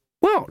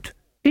 "What?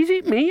 Is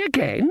it me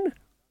again?"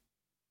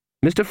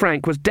 Mr.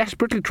 Frank was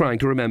desperately trying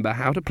to remember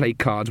how to play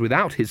cards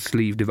without his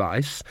sleeve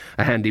device,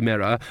 a handy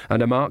mirror,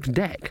 and a marked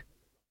deck,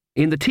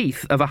 in the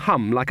teeth of a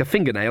hum like a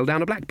fingernail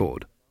down a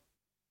blackboard.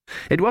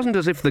 It wasn't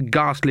as if the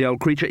ghastly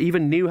old creature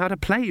even knew how to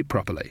play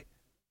properly.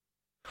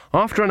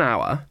 After an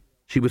hour,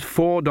 she was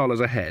 $4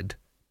 ahead,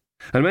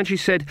 and when she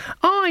said,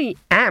 "I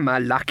am a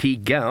lucky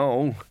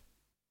girl,"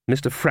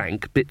 Mr.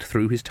 Frank bit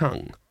through his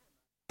tongue.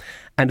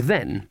 And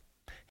then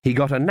he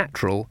got a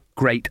natural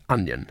great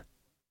onion.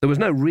 There was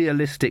no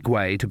realistic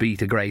way to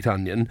beat a great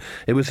onion.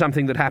 It was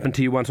something that happened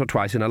to you once or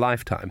twice in a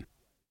lifetime.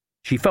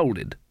 She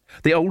folded.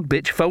 The old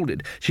bitch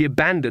folded. She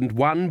abandoned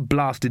one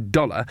blasted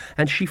dollar,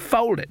 and she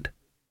folded.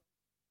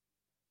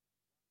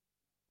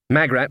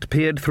 Magrat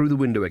peered through the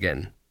window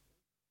again.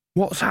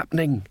 "What's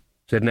happening?"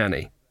 said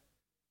Nanny.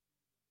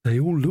 "They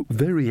all look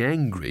very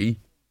angry."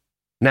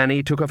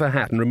 Nanny took off her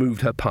hat and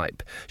removed her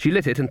pipe. She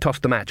lit it and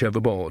tossed the match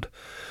overboard.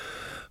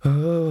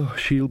 "Oh,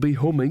 she'll be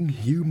humming,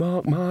 you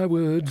mark my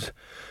words.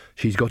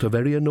 She's got a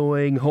very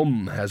annoying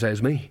hum, has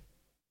Esme."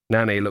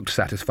 Nanny looked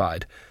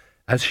satisfied.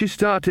 "Has she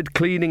started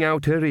cleaning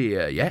out her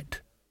ear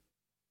yet?"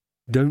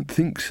 "Don't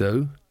think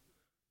so.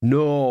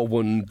 No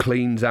one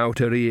cleans out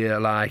her ear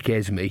like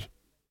Esme."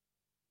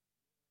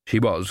 She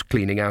was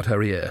cleaning out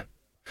her ear.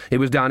 It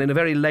was done in a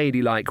very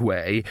ladylike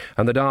way,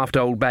 and the daft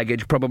old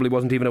baggage probably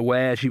wasn't even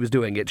aware she was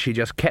doing it. She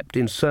just kept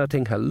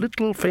inserting her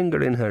little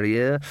finger in her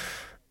ear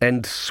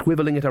and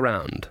swivelling it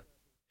around.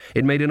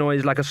 It made a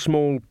noise like a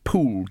small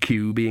pool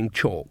cue being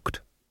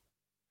chalked.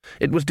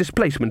 It was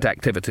displacement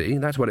activity,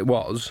 that's what it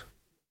was.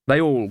 They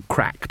all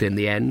cracked in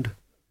the end.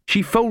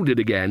 She folded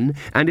again,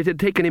 and it had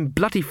taken him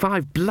bloody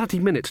 5 bloody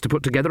minutes to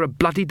put together a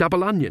bloody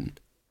double onion.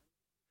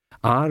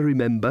 "I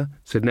remember,"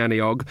 said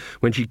Nanny Ogg,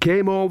 "when she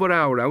came over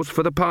our house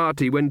for the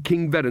party when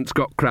King Verence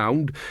got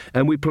crowned,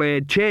 and we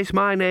played Chase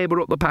My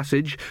Neighbour Up the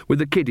Passage with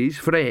the kiddies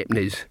for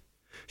halfpennies.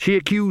 She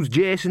accused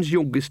Jason's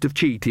youngest of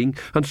cheating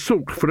and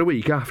sulked for a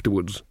week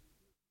afterwards."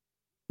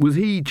 "Was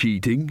he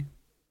cheating?"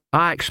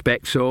 "I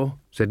expect so,"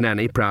 said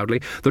Nanny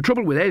proudly. "The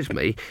trouble with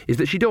Esme is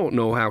that she don't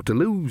know how to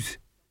lose.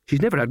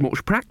 She's never had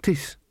much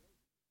practice."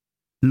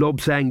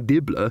 "Lobsang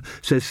Dibbler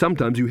says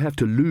sometimes you have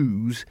to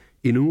lose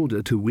in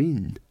order to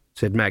win,"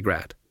 said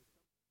Magrat.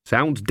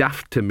 "Sounds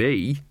daft to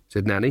me,"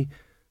 said Nanny.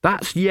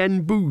 "That's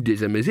Yen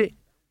Buddhism, is it?"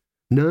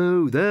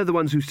 "No, they're the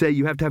ones who say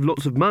you have to have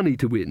lots of money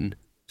to win,"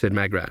 said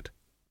Magrat.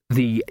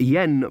 The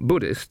Yen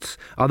Buddhists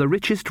are the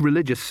richest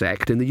religious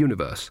sect in the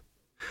universe.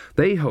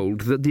 They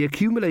hold that the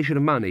accumulation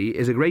of money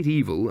is a great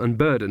evil and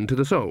burden to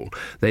the soul.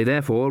 They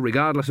therefore,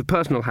 regardless of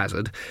personal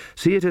hazard,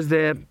 see it as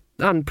their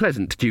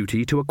unpleasant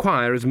duty to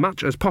acquire as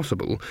much as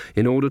possible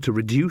in order to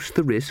reduce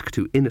the risk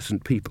to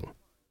innocent people.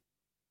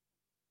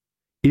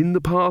 "In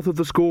the path of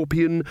the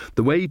scorpion,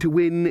 the way to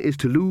win is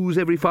to lose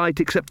every fight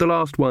except the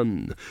last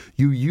one.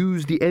 You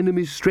use the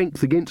enemy's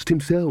strength against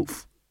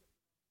himself."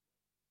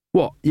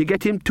 "What, you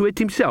get him to it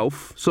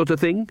himself, sort of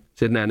thing?"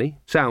 said Nanny.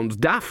 "Sounds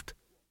daft."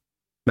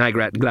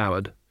 Magrat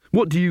glowered.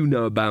 "What do you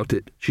know about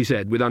it?" she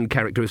said, with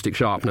uncharacteristic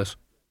sharpness.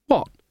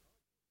 "What?"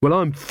 "Well,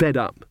 I'm fed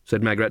up,"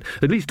 said Magrat.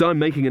 "At least I'm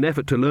making an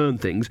effort to learn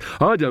things.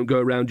 I don't go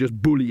around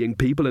just bullying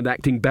people and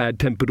acting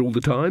bad-tempered all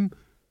the time."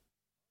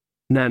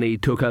 Nanny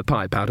took her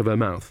pipe out of her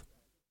mouth.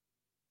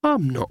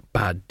 "I'm not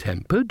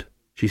bad-tempered,"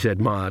 she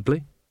said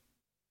mildly.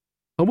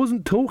 "I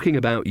wasn't talking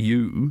about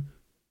you."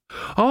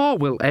 "Oh,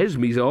 well,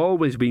 Esme's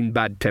always been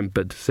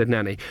bad-tempered," said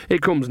Nanny.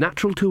 "It comes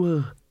natural to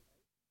her.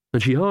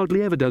 And she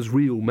hardly ever does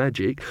real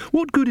magic.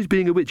 What good is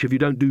being a witch if you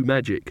don't do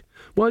magic?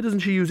 Why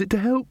doesn't she use it to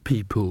help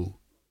people?"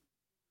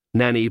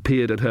 Nanny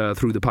peered at her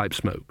through the pipe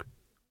smoke.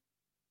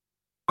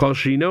 "'Cause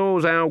she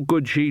knows how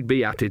good she'd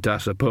be at it, I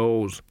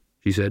suppose,"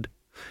 she said.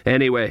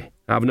 "Anyway,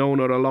 I've known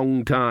her a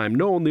long time,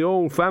 known the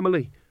whole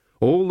family.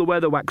 All the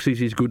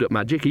Weatherwaxes is good at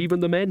magic, even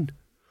the men.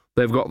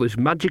 They've got this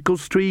magical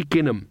streak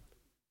in 'em.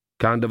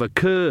 Kind of a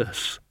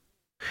curse.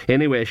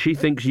 Anyway, she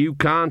thinks you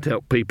can't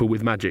help people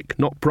with magic,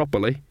 not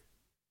properly.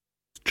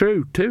 It's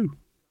true, too."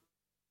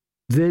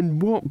 "Then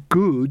what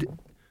good—"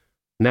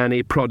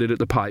 Nanny prodded at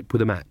the pipe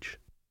with a match.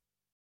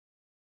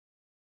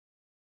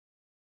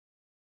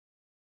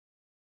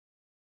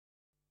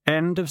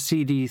 End of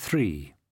CD 3.